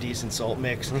I'm using a decent salt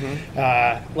mix.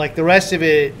 Like the rest of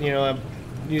it, I'm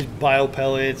using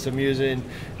biopellets. I'm using,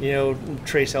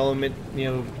 trace element,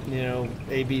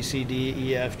 A, B, C, D,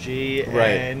 E, F, G,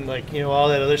 and like, all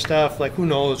that other stuff. Like, who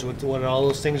knows what all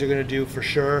those things are going to do for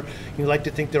sure. You like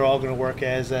to think they're all going to work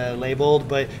as labeled,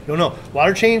 but you don't know.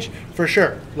 Water change, for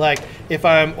sure. Like, if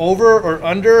I'm over or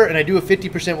under and I do a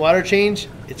 50% water change,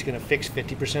 it's going to fix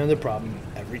 50% of the problem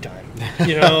every every time,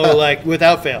 like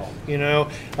without fail,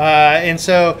 and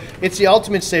so it's the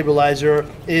ultimate stabilizer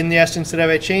in the essence that if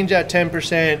I change out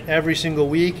 10% every single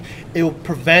week, it will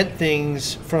prevent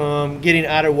things from getting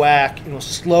out of whack,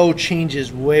 slow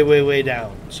changes way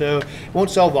down. So it won't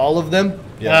solve all of them,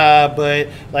 but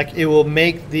like it will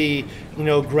make the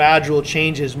gradual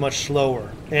changes much slower.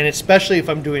 And especially if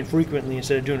I'm doing frequently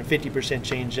instead of doing a 50%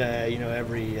 change,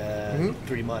 every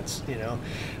 3 months,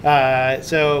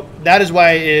 So that is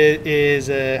why it is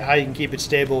how you can keep it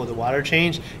stable with a water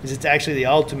change. Is it's actually the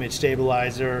ultimate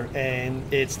stabilizer, and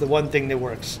it's the one thing that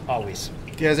works always.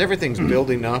 Yeah, as everything's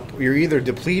building up, you're either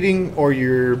depleting or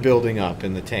you're building up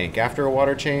in the tank. After a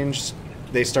water change,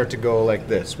 they start to go like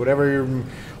this.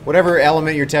 Whatever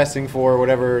element you're testing for,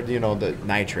 whatever the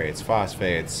nitrates,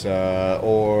 phosphates,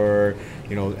 or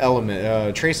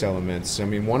trace elements. I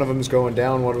mean, one of them's going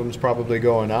down, one of them's probably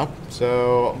going up.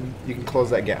 So you can close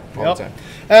that gap all the time.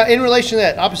 In relation to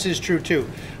that, opposite is true too.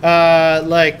 I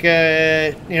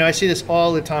see this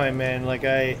all the time, man. Like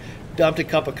I dumped a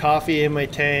cup of coffee in my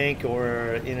tank,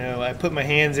 or I put my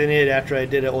hands in it after I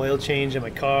did an oil change in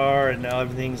my car, and now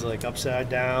everything's like upside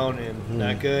down and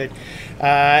not good.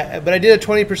 But I did a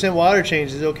 20% water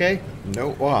change. Is it okay?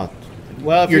 No.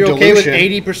 Well, if you're okay with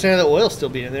 80% of the oil still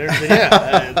being there,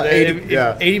 then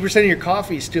if 80% of your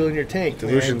coffee is still in your tank.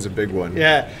 Dilution's a big one.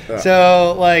 Yeah.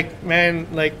 So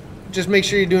just make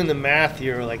sure you're doing the math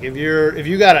here. Like if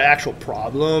you got an actual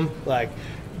problem, like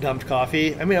dumped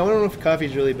coffee. I mean, I don't know if coffee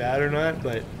is really bad or not,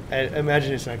 but I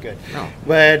imagine it's not good. No.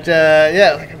 But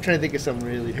I'm trying to think of something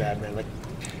really bad, man. Like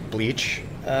bleach.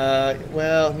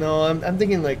 No, I'm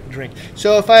thinking like drink.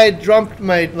 So if I dumped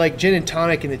my gin and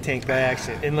tonic in the tank by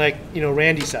accident, in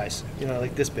Randy size,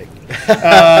 like this big. If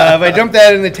I dump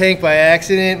that in the tank by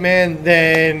accident, man,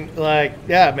 then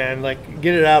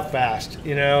get it out fast,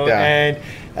 And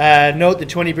note the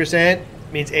 20%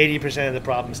 means 80% of the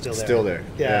problem is still there. Still there.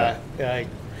 Yeah.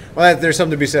 Well, there's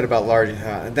something to be said about large.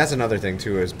 That's another thing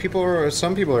too. Is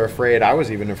some people are afraid. I was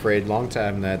even afraid long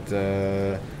time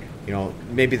that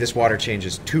maybe this water change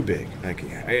is too big. Like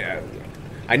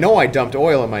I know I dumped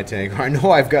oil in my tank, or I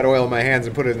know I've got oil in my hands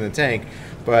and put it in the tank,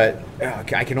 but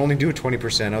I can only do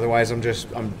 20%. Otherwise,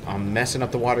 I'm messing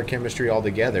up the water chemistry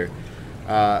altogether.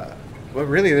 But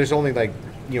really, there's only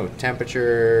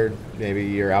temperature, maybe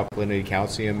your alkalinity,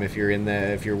 calcium if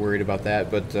you're worried about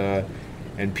that, but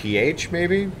and pH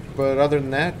maybe. But other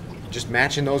than that, just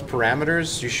matching those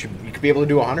parameters, you could be able to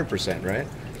do 100%, right?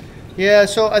 Yeah.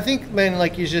 So I think, man,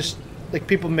 you just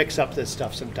people mix up this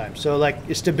stuff sometimes. So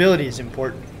stability is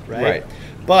important, right?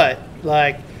 But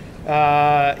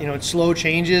slow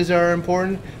changes are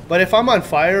important. But if I'm on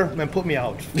fire, man, put me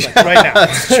out right now.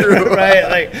 That's true.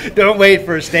 Right? Don't wait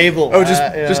for a stable. Oh,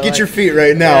 just get your feet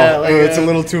right now. It's a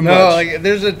little too much. No,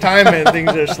 there's a time when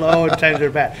things are slow and times are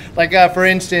bad. For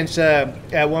instance,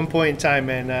 at one point in time,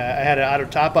 man, I had an auto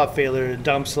top-up failure. It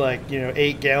dumps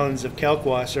 8 gallons of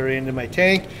kalkwasser into my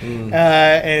tank,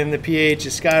 and the pH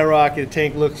is skyrocketed. The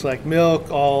tank looks like milk.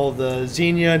 All the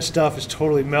xenia and stuff is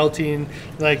totally melting.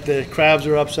 The crabs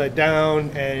are upside down,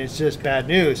 and it's just bad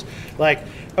news.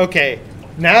 Okay,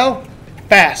 now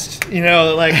fast. We're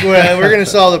going to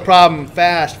solve the problem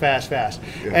fast. Yeah.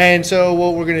 And so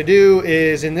what we're going to do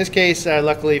is, in this case, I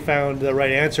luckily found the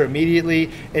right answer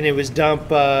immediately, and it was dump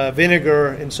vinegar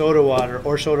and soda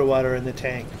water in the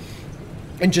tank,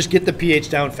 and just get the pH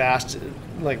down fast,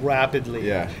 rapidly.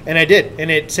 Yeah. And I did,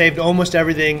 and it saved almost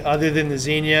everything other than the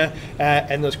xenia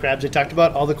and those crabs I talked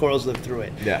about. All the corals lived through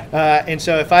it. Yeah. And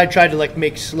so if I tried to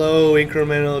make slow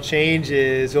incremental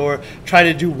changes or try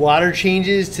to do water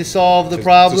changes to solve the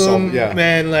problem,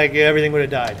 man, everything would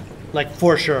have died,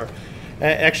 for sure.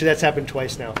 Actually, that's happened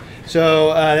twice now.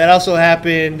 So that also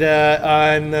happened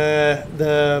on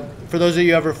the. For those of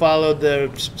you who ever followed the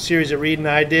series that Reed and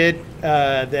I did,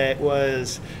 that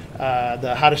was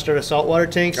the How to Start a Saltwater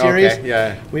Tank series. Okay,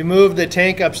 yeah. We moved the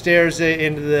tank upstairs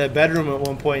into the bedroom at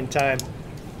one point in time,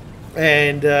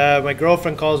 and my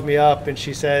girlfriend calls me up and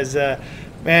she says,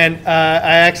 "Man,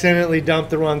 I accidentally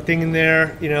dumped the wrong thing in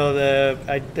there.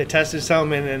 I tested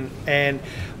something and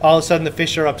all of a sudden the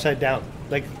fish are upside down."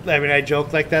 I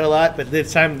joke like that a lot, but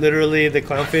this time literally the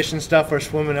clownfish and stuff are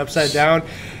swimming upside down.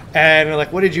 And we're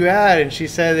like, "What did you add?" And she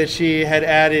said that she had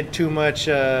added too much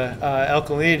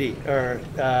alkalinity, or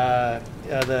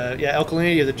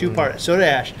alkalinity of the 2-part soda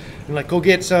ash. And go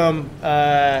get some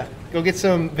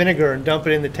vinegar and dump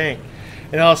it in the tank.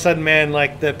 and all of a sudden, man,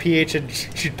 like the pH had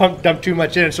she dumped too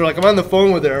much in it. So like I'm on the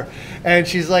phone with her, and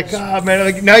she's like, "Oh man,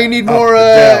 like now you need more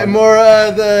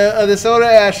the soda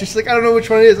ash." She's like, "I don't know which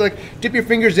one it is." Like, dip your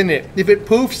fingers in it. If it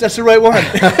poofs, that's the right one.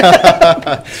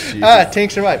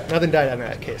 Tank survived. Nothing died on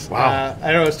that case. Wow.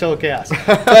 I know, it's total chaos.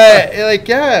 But like,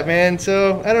 yeah, man.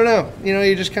 So I don't know.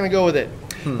 You just kind of go with it.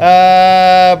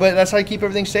 But that's how you keep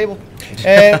everything stable.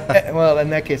 And well, in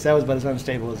that case, that was about as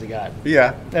unstable as it got.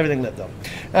 Yeah. Everything lived though.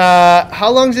 How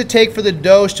long does it take for the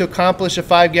dose to accomplish a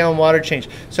 5-gallon water change?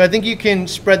 So I think you can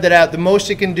spread that out. The most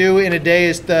it can do in a day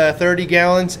is 30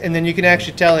 gallons, and then you can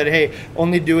actually tell it, hey,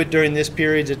 only do it during this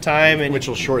periods of time, and Which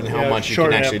will shorten how much you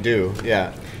can actually do.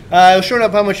 Yeah. It'll shorten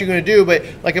up how much you're going to do, but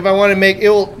like if I want to make, it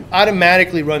will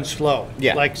automatically run slow.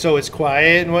 Yeah. Like so it's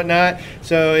quiet and whatnot.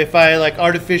 So if I like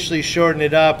artificially shorten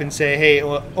it up and say, hey, it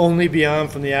will only be on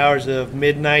from the hours of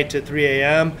midnight to 3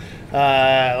 a.m.,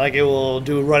 like it will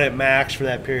run at max for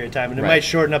that period of time. And it might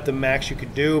shorten up the max you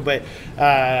could do, but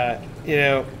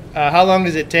how long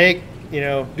does it take?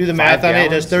 Do the math on it.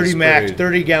 It does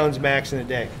 30 gallons max in a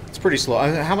day. It's pretty slow.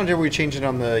 How much are we changing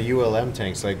on the ULM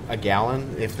tanks? Like a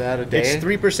gallon, if that, a day? It's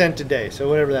 3% a day, so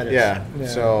whatever that is. Yeah.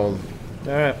 So.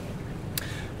 All right.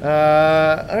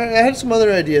 I had some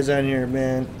other ideas on here,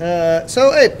 man.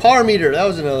 So, hey, par meter. That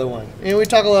was another one. We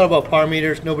talk a lot about par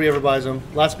meters. Nobody ever buys them.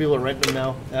 Lots of people are renting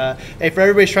them now. Hey, for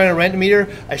everybody's trying to rent a meter,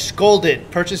 I scolded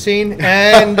purchasing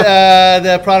and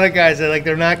the product guys.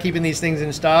 They're not keeping these things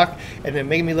in stock, and they're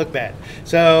making me look bad.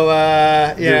 So,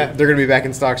 yeah. They're going to be back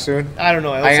in stock soon? I don't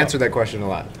know. I answered that question a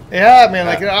lot. Yeah, man,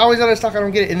 like they're always out of stock. I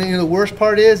don't get it. And then the worst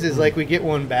part is like we get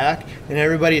one back, and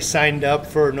everybody's signed up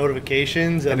for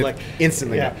notifications of like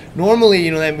instantly. Yeah. Normally,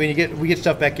 when we get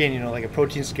stuff back in, like a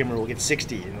protein skimmer will get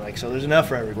 60, and like so there's enough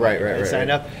for everybody. Right.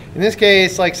 Signed up. In this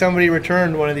case, like somebody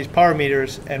returned one of these power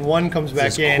meters, and one comes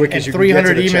back in, and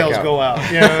 300 emails go out.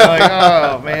 Like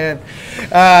oh man.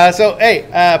 So hey,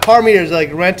 power meters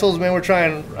like rentals, man. We're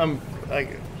trying. I'm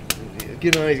like.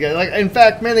 Getting on these guys. Like, in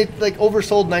fact, man, they like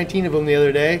oversold 19 of them the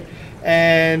other day,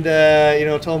 and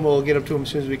told them we'll get up to them as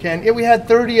soon as we can. Yeah, we had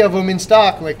 30 of them in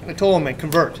stock. Like I told them, man,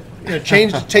 convert.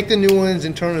 Change, take the new ones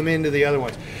and turn them into the other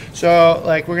ones. So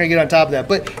like we're gonna get on top of that.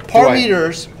 But par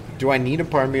meters. Do I need a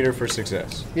par meter for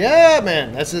success? Yeah,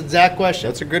 man, that's the exact question.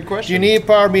 That's a good question. Do you need a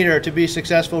par meter to be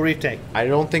successful reef tank? I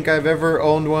don't think I've ever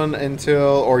owned one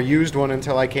or used one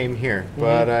until I came here.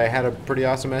 But I had a pretty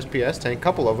awesome SPS tank, a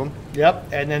couple of them. Yep,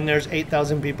 and then there's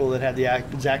 8,000 people that had the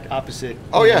exact opposite.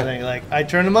 Oh yeah. Thing. Like I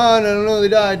turned them on, I don't know, they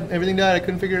died. Everything died. I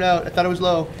couldn't figure it out. I thought it was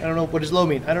low. I don't know, what does low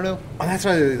mean? I don't know. Well, that's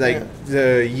why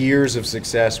the years of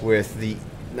success with the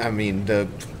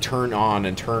turn on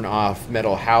and turn off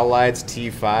metal halides,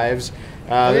 T5s.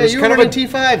 You were running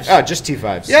T5s. Oh, just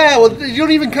T5s. Yeah, well, you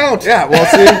don't even count. Yeah, well,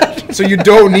 see, so you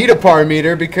don't need a par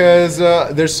meter because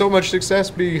there's so much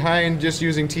success behind just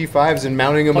using T5s and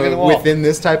mounting them within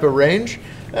this type of range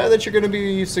that you're going to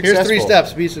be successful. Here's 3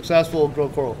 steps: be successful, grow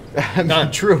coral.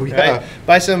 None. True. Yeah. Right?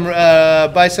 Buy some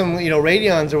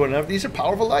radions or whatever. These are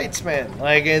powerful lights, man.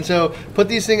 And so put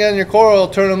these things on your coral,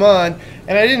 turn them on,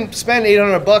 and I didn't spend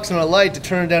 $800 on a light to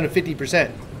turn it down to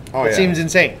 50%. Oh, it seems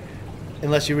insane.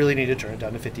 Unless you really need to turn it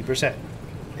down to 50%,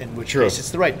 in which case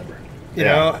it's the right number. You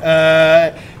know,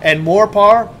 and more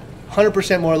par,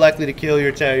 100% more likely to kill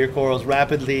your corals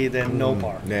rapidly than no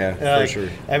par. Yeah, for sure.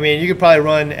 I mean, you could probably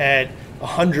run at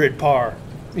 100 par,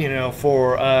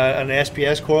 for an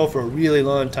SPS coral for a really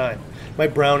long time.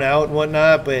 Might brown out and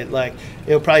whatnot, but like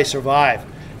it'll probably survive.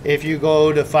 If you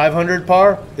go to 500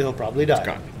 par, it'll probably die. It's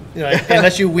gone.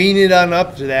 Unless you wean it on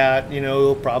up to that,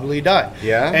 it'll probably die.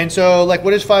 Yeah. And so, like,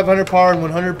 what does 500 par and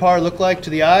 100 par look like to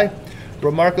the eye?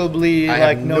 Remarkably, I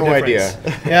like, have no difference.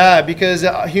 Idea. Yeah, because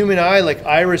human eye, like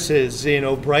irises,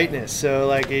 brightness. So,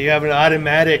 like, you have an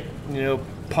automatic,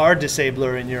 par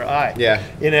disabler in your eye. Yeah.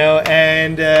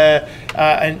 And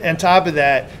on top of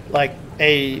that, like,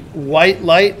 a white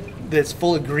light that's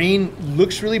full of green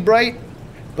looks really bright,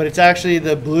 but it's actually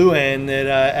the blue end that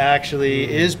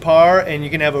actually is par, and you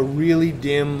can have a really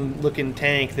dim looking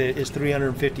tank that is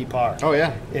 350 par. Oh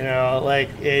yeah.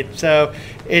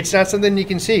 It's not something you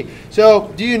can see.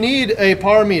 So do you need a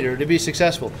par meter to be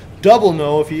successful? Double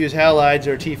no if you use halides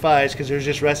or T5s, because there's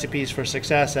just recipes for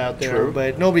success out there. True.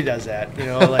 But nobody does that.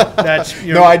 That's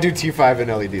no, I do T5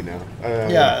 and LED now.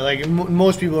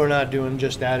 Most people are not doing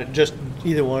just that. Just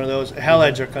either one of those.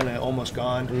 Halides are kind of almost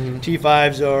gone.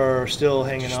 T5s are still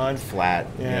hanging on. Flat.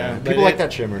 Yeah. People like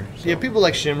that shimmer. So. Yeah, people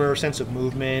like shimmer, sense of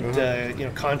movement,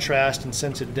 contrast and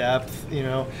sense of depth.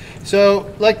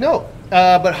 So no.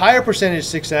 but higher percentage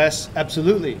success,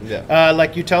 absolutely. Yeah.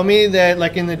 Like you tell me that,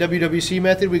 like in the WWC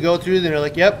method, we go through, they're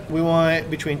like, yep, we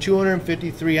want between 250,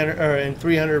 300, and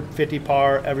 350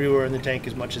 par everywhere in the tank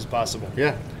as much as possible.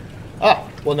 Yeah. Ah,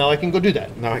 well, now I can go do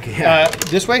that. No, I can't.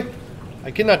 This way, I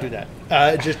cannot do that.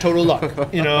 Just total luck,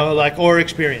 like, or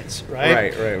experience,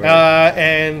 right? Right.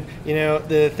 And,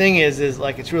 the thing is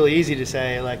like, it's really easy to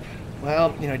say, like,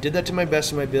 well, I did that to my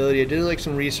best of my ability. I did like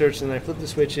some research, and then I flipped the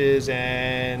switches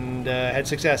and had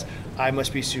success. I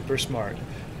must be super smart.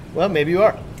 Well, maybe you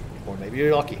are, or maybe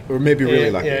you're lucky, Or maybe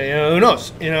really lucky. Yeah, who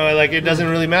knows? Like, it doesn't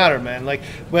really matter, man. Like,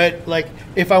 but like,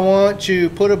 if I want to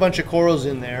put a bunch of corals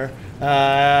in there,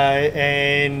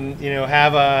 and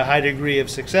have a high degree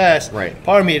of success, right,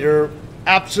 par meter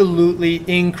absolutely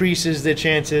increases the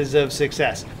chances of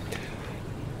success.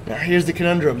 Now, here's the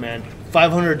conundrum, man.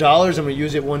 $500, I'm gonna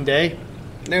use it one day.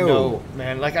 No,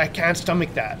 man. Like, I can't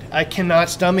stomach that. I cannot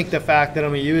stomach the fact that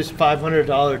I'm gonna use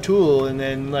 $500 tool and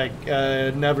then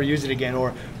never use it again,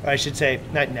 or I should say,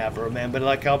 not never, man, but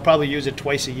like I'll probably use it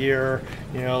twice a year.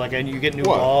 Like, and you get new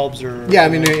bulbs or. Yeah, I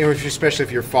mean, especially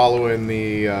if you're following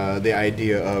the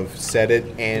idea of set it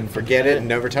and forget it and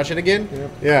never touch it again.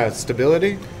 Yeah,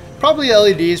 stability. Probably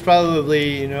LEDs,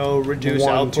 probably reduce 1-2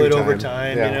 output over times.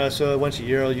 time. Yeah. So once a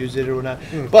year I'll use it or whatnot.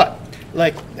 But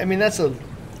like, I mean, that's a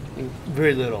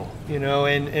very little,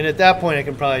 and at that point I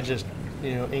can probably just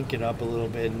ink it up a little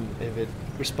bit, and if it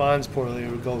responds poorly,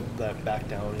 we'll go back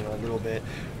down a little bit,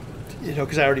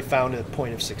 because I already found a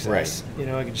point of success.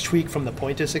 Right. I can just tweak from the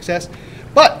point of success.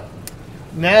 But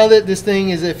now that this thing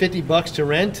is at $50 to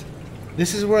rent,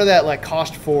 this is where that like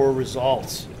cost for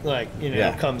results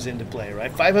comes into play,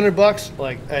 right? $500,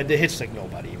 like it hits like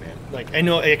nobody, man. Like, I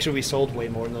know actually we sold way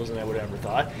more than those than I would have ever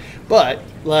thought, but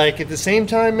like at the same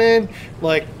time, man,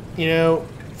 like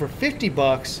for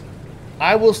 $50,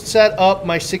 I will set up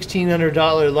my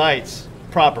 $1,600 lights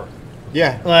proper.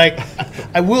 Yeah. Like,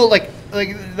 I will like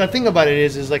the thing about it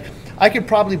is like I could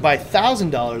probably buy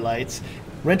 $1,000 lights,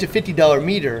 rent a $50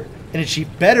 meter, and achieve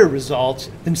better results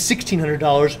than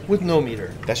 $1,600 with no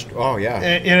meter.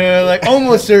 Like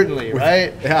almost certainly,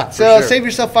 right? Yeah. So sure. save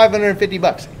yourself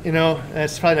 $550.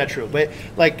 That's probably not true, but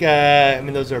like I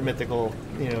mean, those are mythical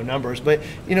numbers. But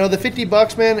the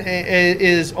 $50, man,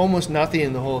 is almost nothing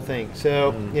in the whole thing.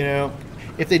 So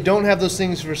if they don't have those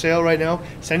things for sale right now,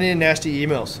 send in nasty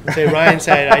emails. Say Ryan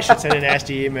said I should send a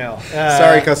nasty email.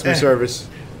 Sorry, customer service.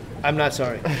 I'm not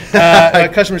sorry.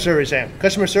 Customer service, Sam.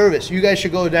 Customer service. You guys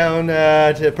should go down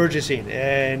to purchasing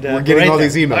and we're getting all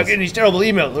these emails. I'm getting these terrible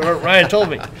emails. Ryan told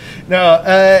me. No,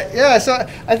 so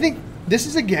I think this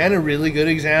is again a really good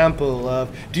example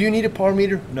of: do you need a par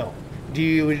meter? No. Do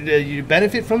you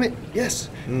benefit from it? Yes.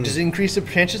 Does it increase the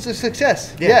chances of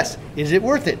success? Yeah. Yes. Is it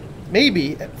worth it?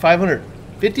 Maybe at $550.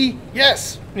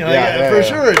 Yes. For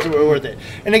sure it's worth it.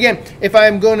 And again, if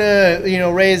I'm going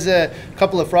to, raise a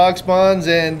couple of frog spawns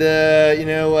and,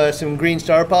 some green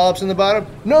star polyps in the bottom,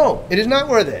 no, it is not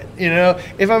worth it.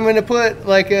 If I'm going to put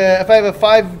if I have a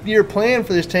 5-year plan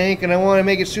for this tank and I want to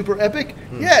make it super epic,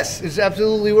 yes, it's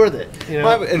absolutely worth it.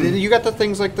 And you got the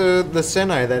things like the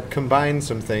Senai that combine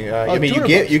something. I mean,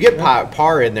 $200. you get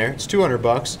par in there. It's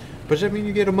 $200. But I mean,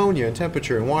 you get ammonia and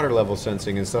temperature and water level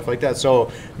sensing and stuff like that. So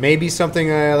maybe something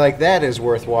like that is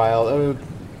worthwhile.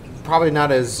 Probably not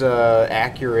as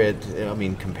accurate,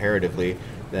 comparatively,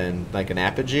 than like an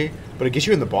Apogee. But it gets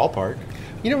you in the ballpark.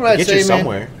 You know what I'd say,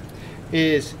 somewhere.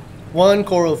 Is one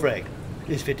coral frag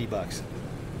is $50.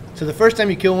 So the first time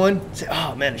you kill one, say,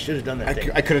 "Oh man, I should have done that thing.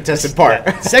 I could have tested part."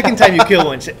 Yeah. Second time you kill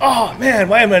one, say, "Oh man,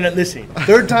 why am I not listening?"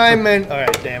 Third time, man, all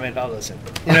right, damn it, I'll listen.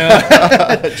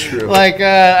 True. Like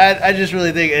I just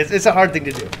really think it's a hard thing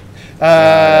to do.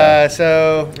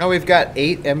 So now we've got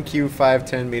 8 MQ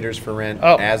 510 meters for rent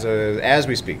as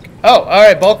we speak. Oh, all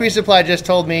right. Bulk Resupply just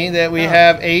told me that we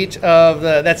have 8 of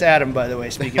the. That's Adam, by the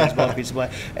way. Speaking of Bulk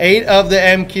Resupply, 8 of the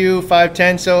MQ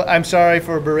 510. So I'm sorry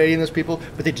for berating those people,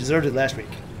 but they deserved it last week.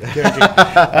 Guaranteed.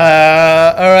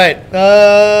 All right.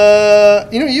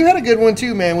 You had a good one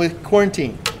too, man, with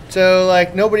quarantine. So,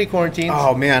 like, nobody quarantines.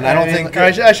 Oh, man, I don't think...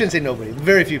 I shouldn't say nobody.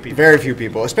 Very few people. Very few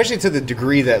people, especially to the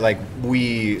degree that, like,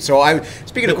 we... So,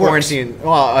 speaking of quarantine...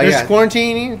 Well, there's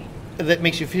quarantining that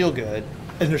makes you feel good,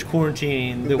 and there's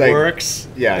quarantining that works.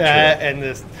 Yeah, true. And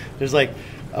there's, like,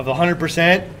 of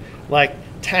 100%, like,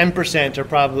 10% are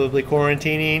probably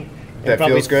quarantining. That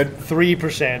feels good?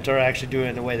 3% are actually doing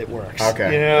it the way that works.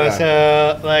 Okay.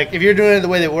 So, like, if you're doing it the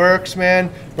way that works,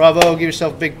 man, bravo, give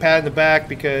yourself a big pat in the back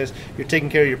because you're taking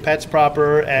care of your pets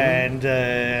proper and,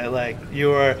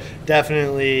 you're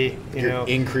definitely,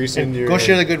 increasing your... Go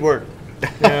share the good word.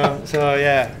 So,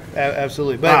 yeah,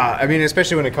 absolutely. But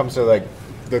especially when it comes to, like,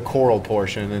 the coral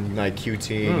portion and like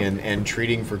QTing and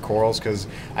treating for corals, because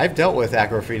I've dealt with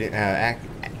acro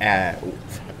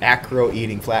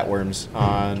eating flatworms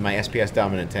on my SPS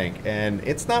dominant tank, and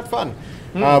it's not fun.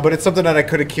 But it's something that I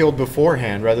could have killed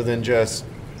beforehand rather than just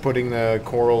putting the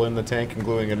coral in the tank and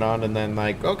gluing it on and then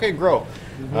like, okay, grow.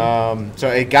 So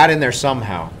it got in there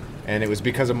somehow, and it was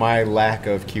because of my lack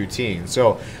of QTing.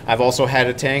 So I've also had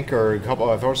a tank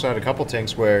I've also had a couple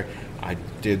tanks where I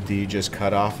did the just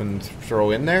cut off and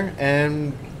throw in there,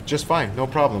 and just fine, no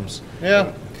problems.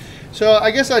 Yeah. So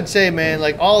I guess I'd say, man,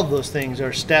 like all of those things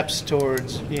are steps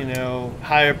towards, you know,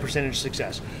 higher percentage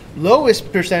success.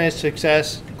 Lowest percentage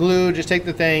success, glue, just take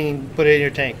the thing and put it in your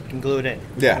tank and glue it in.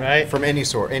 Yeah, right? From any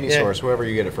source, whoever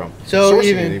you get it from. So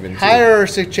Sourcing even higher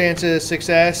chances of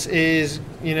success is,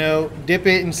 you know, dip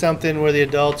it in something where the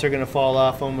adults are going to fall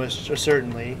off almost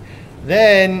certainly.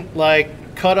 Then, like,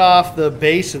 cut off the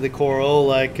base of the coral,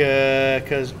 like,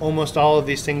 because almost all of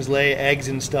these things lay eggs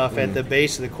and stuff at the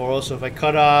base of the coral. So if I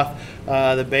cut off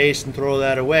the base and throw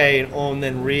that away and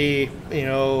then adhere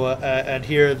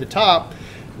at the top,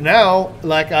 now,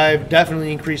 like, I've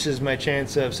definitely increases my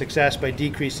chance of success by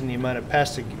decreasing the amount of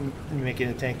pests that make it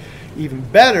in the tank. Even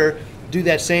better, do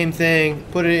that same thing,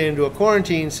 put it into a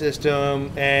quarantine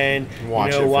system, and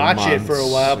watch it for a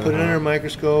while, put it under a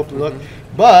microscope, look.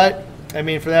 But I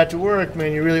mean, for that to work,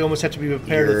 man, you really almost have to be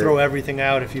prepared to throw everything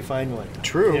out if you find one.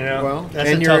 True. You know? Well, that's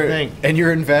a tough thing. And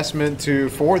your investment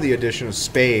for the additional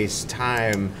space,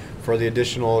 time, for the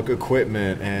additional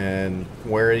equipment, and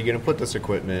where are you going to put this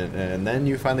equipment, and then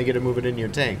you finally get to move it in your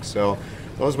tank. So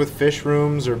those with fish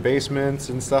rooms or basements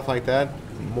and stuff like that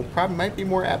probably might be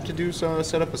more apt to do so,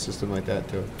 set up a system like that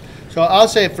too. So I'll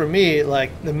say for me, like,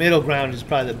 the middle ground is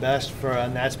probably the best for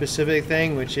on that specific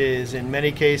thing, which is in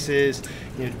many cases,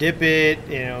 you know, dip it,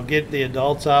 you know, get the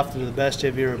adults off to the best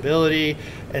of your ability,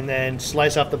 and then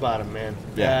slice off the bottom, man.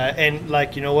 Yeah. And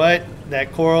like, you know what,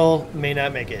 that coral may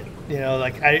not make it. You know,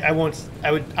 like I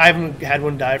haven't had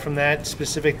one die from that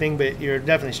specific thing, but you're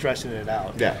definitely stressing it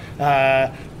out.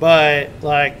 Yeah. But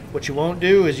like, what you won't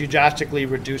do is you drastically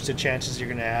reduce the chances you're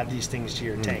going to add these things to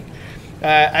your tank.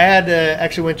 I had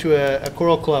actually went to a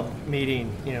coral club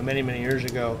meeting, you know, many years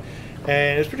ago,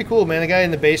 and it was pretty cool, man. The guy in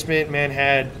the basement, man,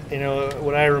 had, you know,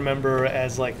 what I remember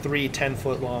as like 3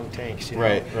 10-foot long tanks, you know?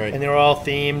 Right. And they were all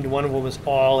themed. One of them was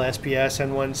all SPS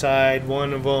on one side,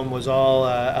 one of them was all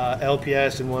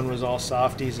LPS, and one was all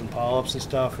softies and polyps and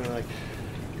stuff. And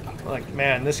like,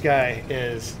 man, this guy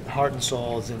is heart and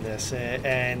soul is in this,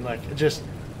 and like,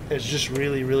 it's just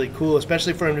really cool,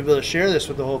 especially for him to be able to share this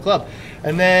with the whole club.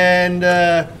 And then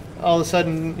all of a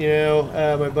sudden, you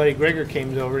know, my buddy Gregor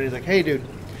came over and he's like, "Hey, dude,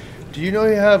 do you know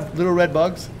you have little red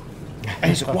bugs?" And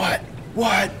he's like,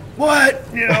 "What?"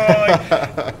 You know,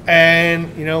 like,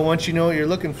 and you know, once you know what you're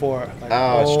looking for, like,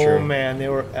 it's true. Man, they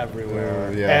were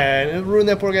everywhere, yeah. And it ruined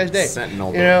that poor guy's day.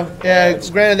 Sentinel. You know, yeah.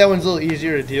 Granted, that one's a little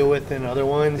easier to deal with than other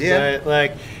ones, but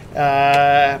like.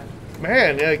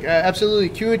 Man, absolutely.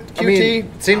 QT, I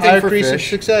mean, same thing for fish.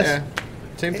 Success. Yeah.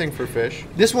 Same thing for fish.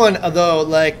 This one, though,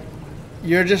 like,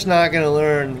 you're just not going to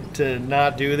learn to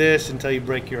not do this until you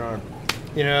break your arm.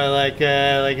 You know, like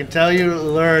until you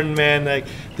learn, man, like,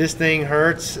 this thing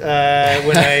hurts when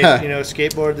I, you know,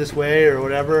 skateboard this way or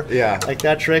whatever. Yeah. Like,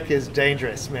 that trick is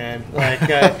dangerous, man. Like,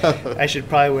 I should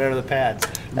probably wear the pads.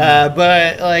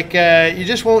 But, like, you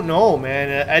just won't know,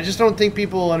 man. I just don't think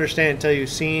people understand until you've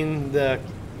seen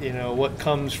you know, what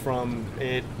comes from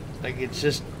it. Like, it's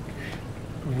just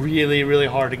really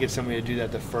hard to get somebody to do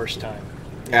that the first time.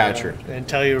 Yeah, true.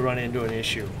 Until you run into an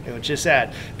issue, which is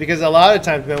sad. Because a lot of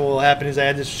times, man, what will happen is I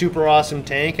had this super awesome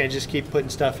tank. I just keep putting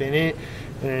stuff in it,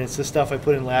 and it's the stuff I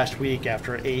put in last week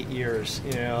after 8 years.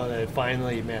 You know, that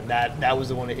finally, man, that was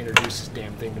the one that introduced this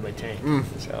damn thing to my tank.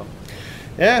 So,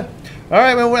 yeah. All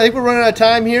right, man. I think we're running out of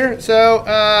time here. So,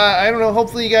 I don't know.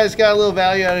 Hopefully, you guys got a little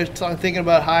value out of thinking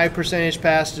about high percentage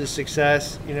paths to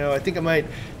success. You know, I think I might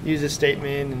use this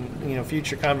statement in, you know,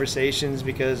 future conversations,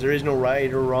 because there is no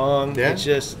right or wrong. Yeah. It's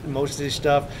just most of this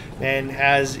stuff, man,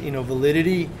 has, you know,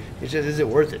 validity. It's just, is it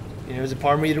worth it? You know, is a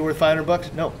par meter worth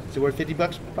 $500? No. Is it worth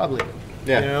 $50? Probably.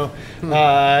 Yeah.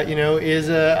 You know, is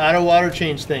a auto water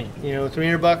change thing, you know,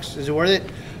 $300? Is it worth it?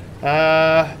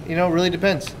 You know, really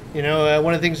depends. You know,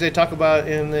 one of the things they talk about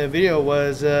in the video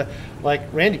was like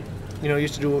Randy, you know,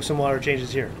 used to do some water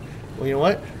changes here. Well, you know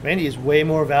what? Randy is way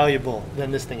more valuable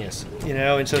than this thing is. You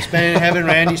know, and so having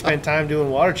Randy spend time doing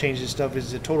water changes and stuff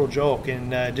is a total joke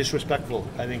and disrespectful,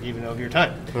 I think, even of your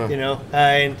time. You know,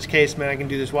 in this case, man, I can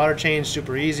do this water change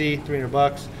super easy,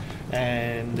 $300,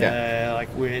 and like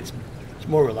it's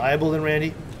more reliable than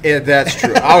Randy. Yeah, that's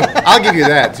true. I'll give you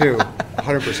that too.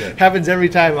 100%. Happens every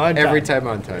time on time. Every time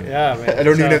on time. Yeah, man. I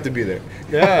don't even have to be there.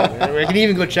 Yeah, man. I can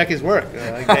even go check his work.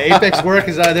 Like the Apex work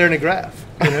is there in a graph.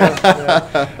 You know?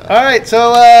 All right,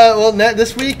 so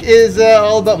this week is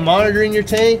all about monitoring your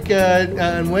tank.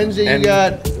 On Wednesday, And you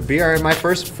got my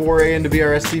first foray into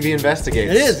BRS TV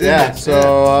Investigates. It is, isn't yeah. it?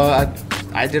 So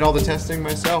I did all the testing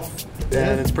myself,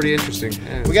 and it's pretty interesting.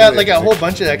 Yeah, we got like a whole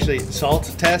bunch of actually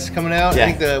salt tests coming out. Yeah. I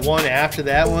think the one after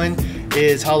that one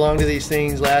is how long do these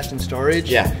things last in storage?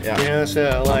 Yeah. You know,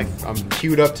 so like I'm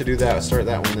queued up to do that. Start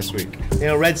that one this week. you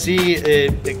know, Red Sea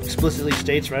it explicitly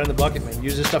states right on the bucket, man,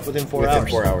 use this stuff within 4 hours.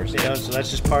 Within 4 hours. You know, so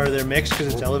that's just part of their mix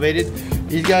because it's elevated.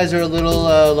 These guys are a little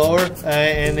lower,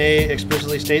 and they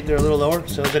explicitly state they're a little lower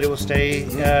so that it will stay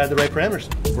the right parameters.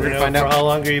 We're gonna find out for how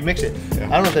long you mix it. Yeah. I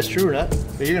don't know if that's true or not,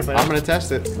 but you're gonna find out. I'm gonna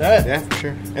test it. All right. Yeah, for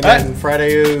sure. And All then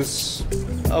Friday is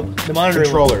the monitoring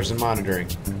controllers and monitoring.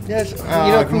 Yes,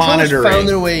 controllers monitoring. found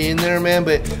their way in there, man.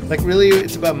 But like, really,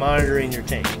 it's about monitoring your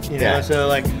tank. You know, Yeah. so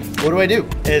like, what do I do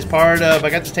as part of? I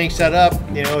got this tank set up.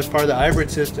 You know, as part of the hybrid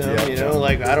system. Yeah, you know,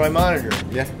 like, how do I monitor?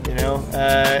 Yeah. You know,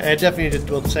 I definitely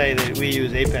will say that we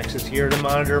use Apex this year to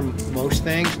monitor most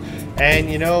things.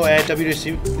 And you know, at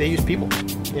WWC, they use people.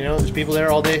 You know, there's people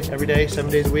there all day, every day,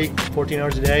 7 days a week, 14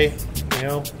 hours a day. You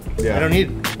know, Yeah. I don't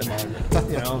need the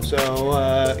monitor. You know, so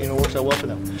it works out well for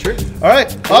them. Sure. All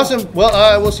right, awesome.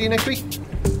 Well, we'll see you next week.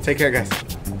 Take care, guys.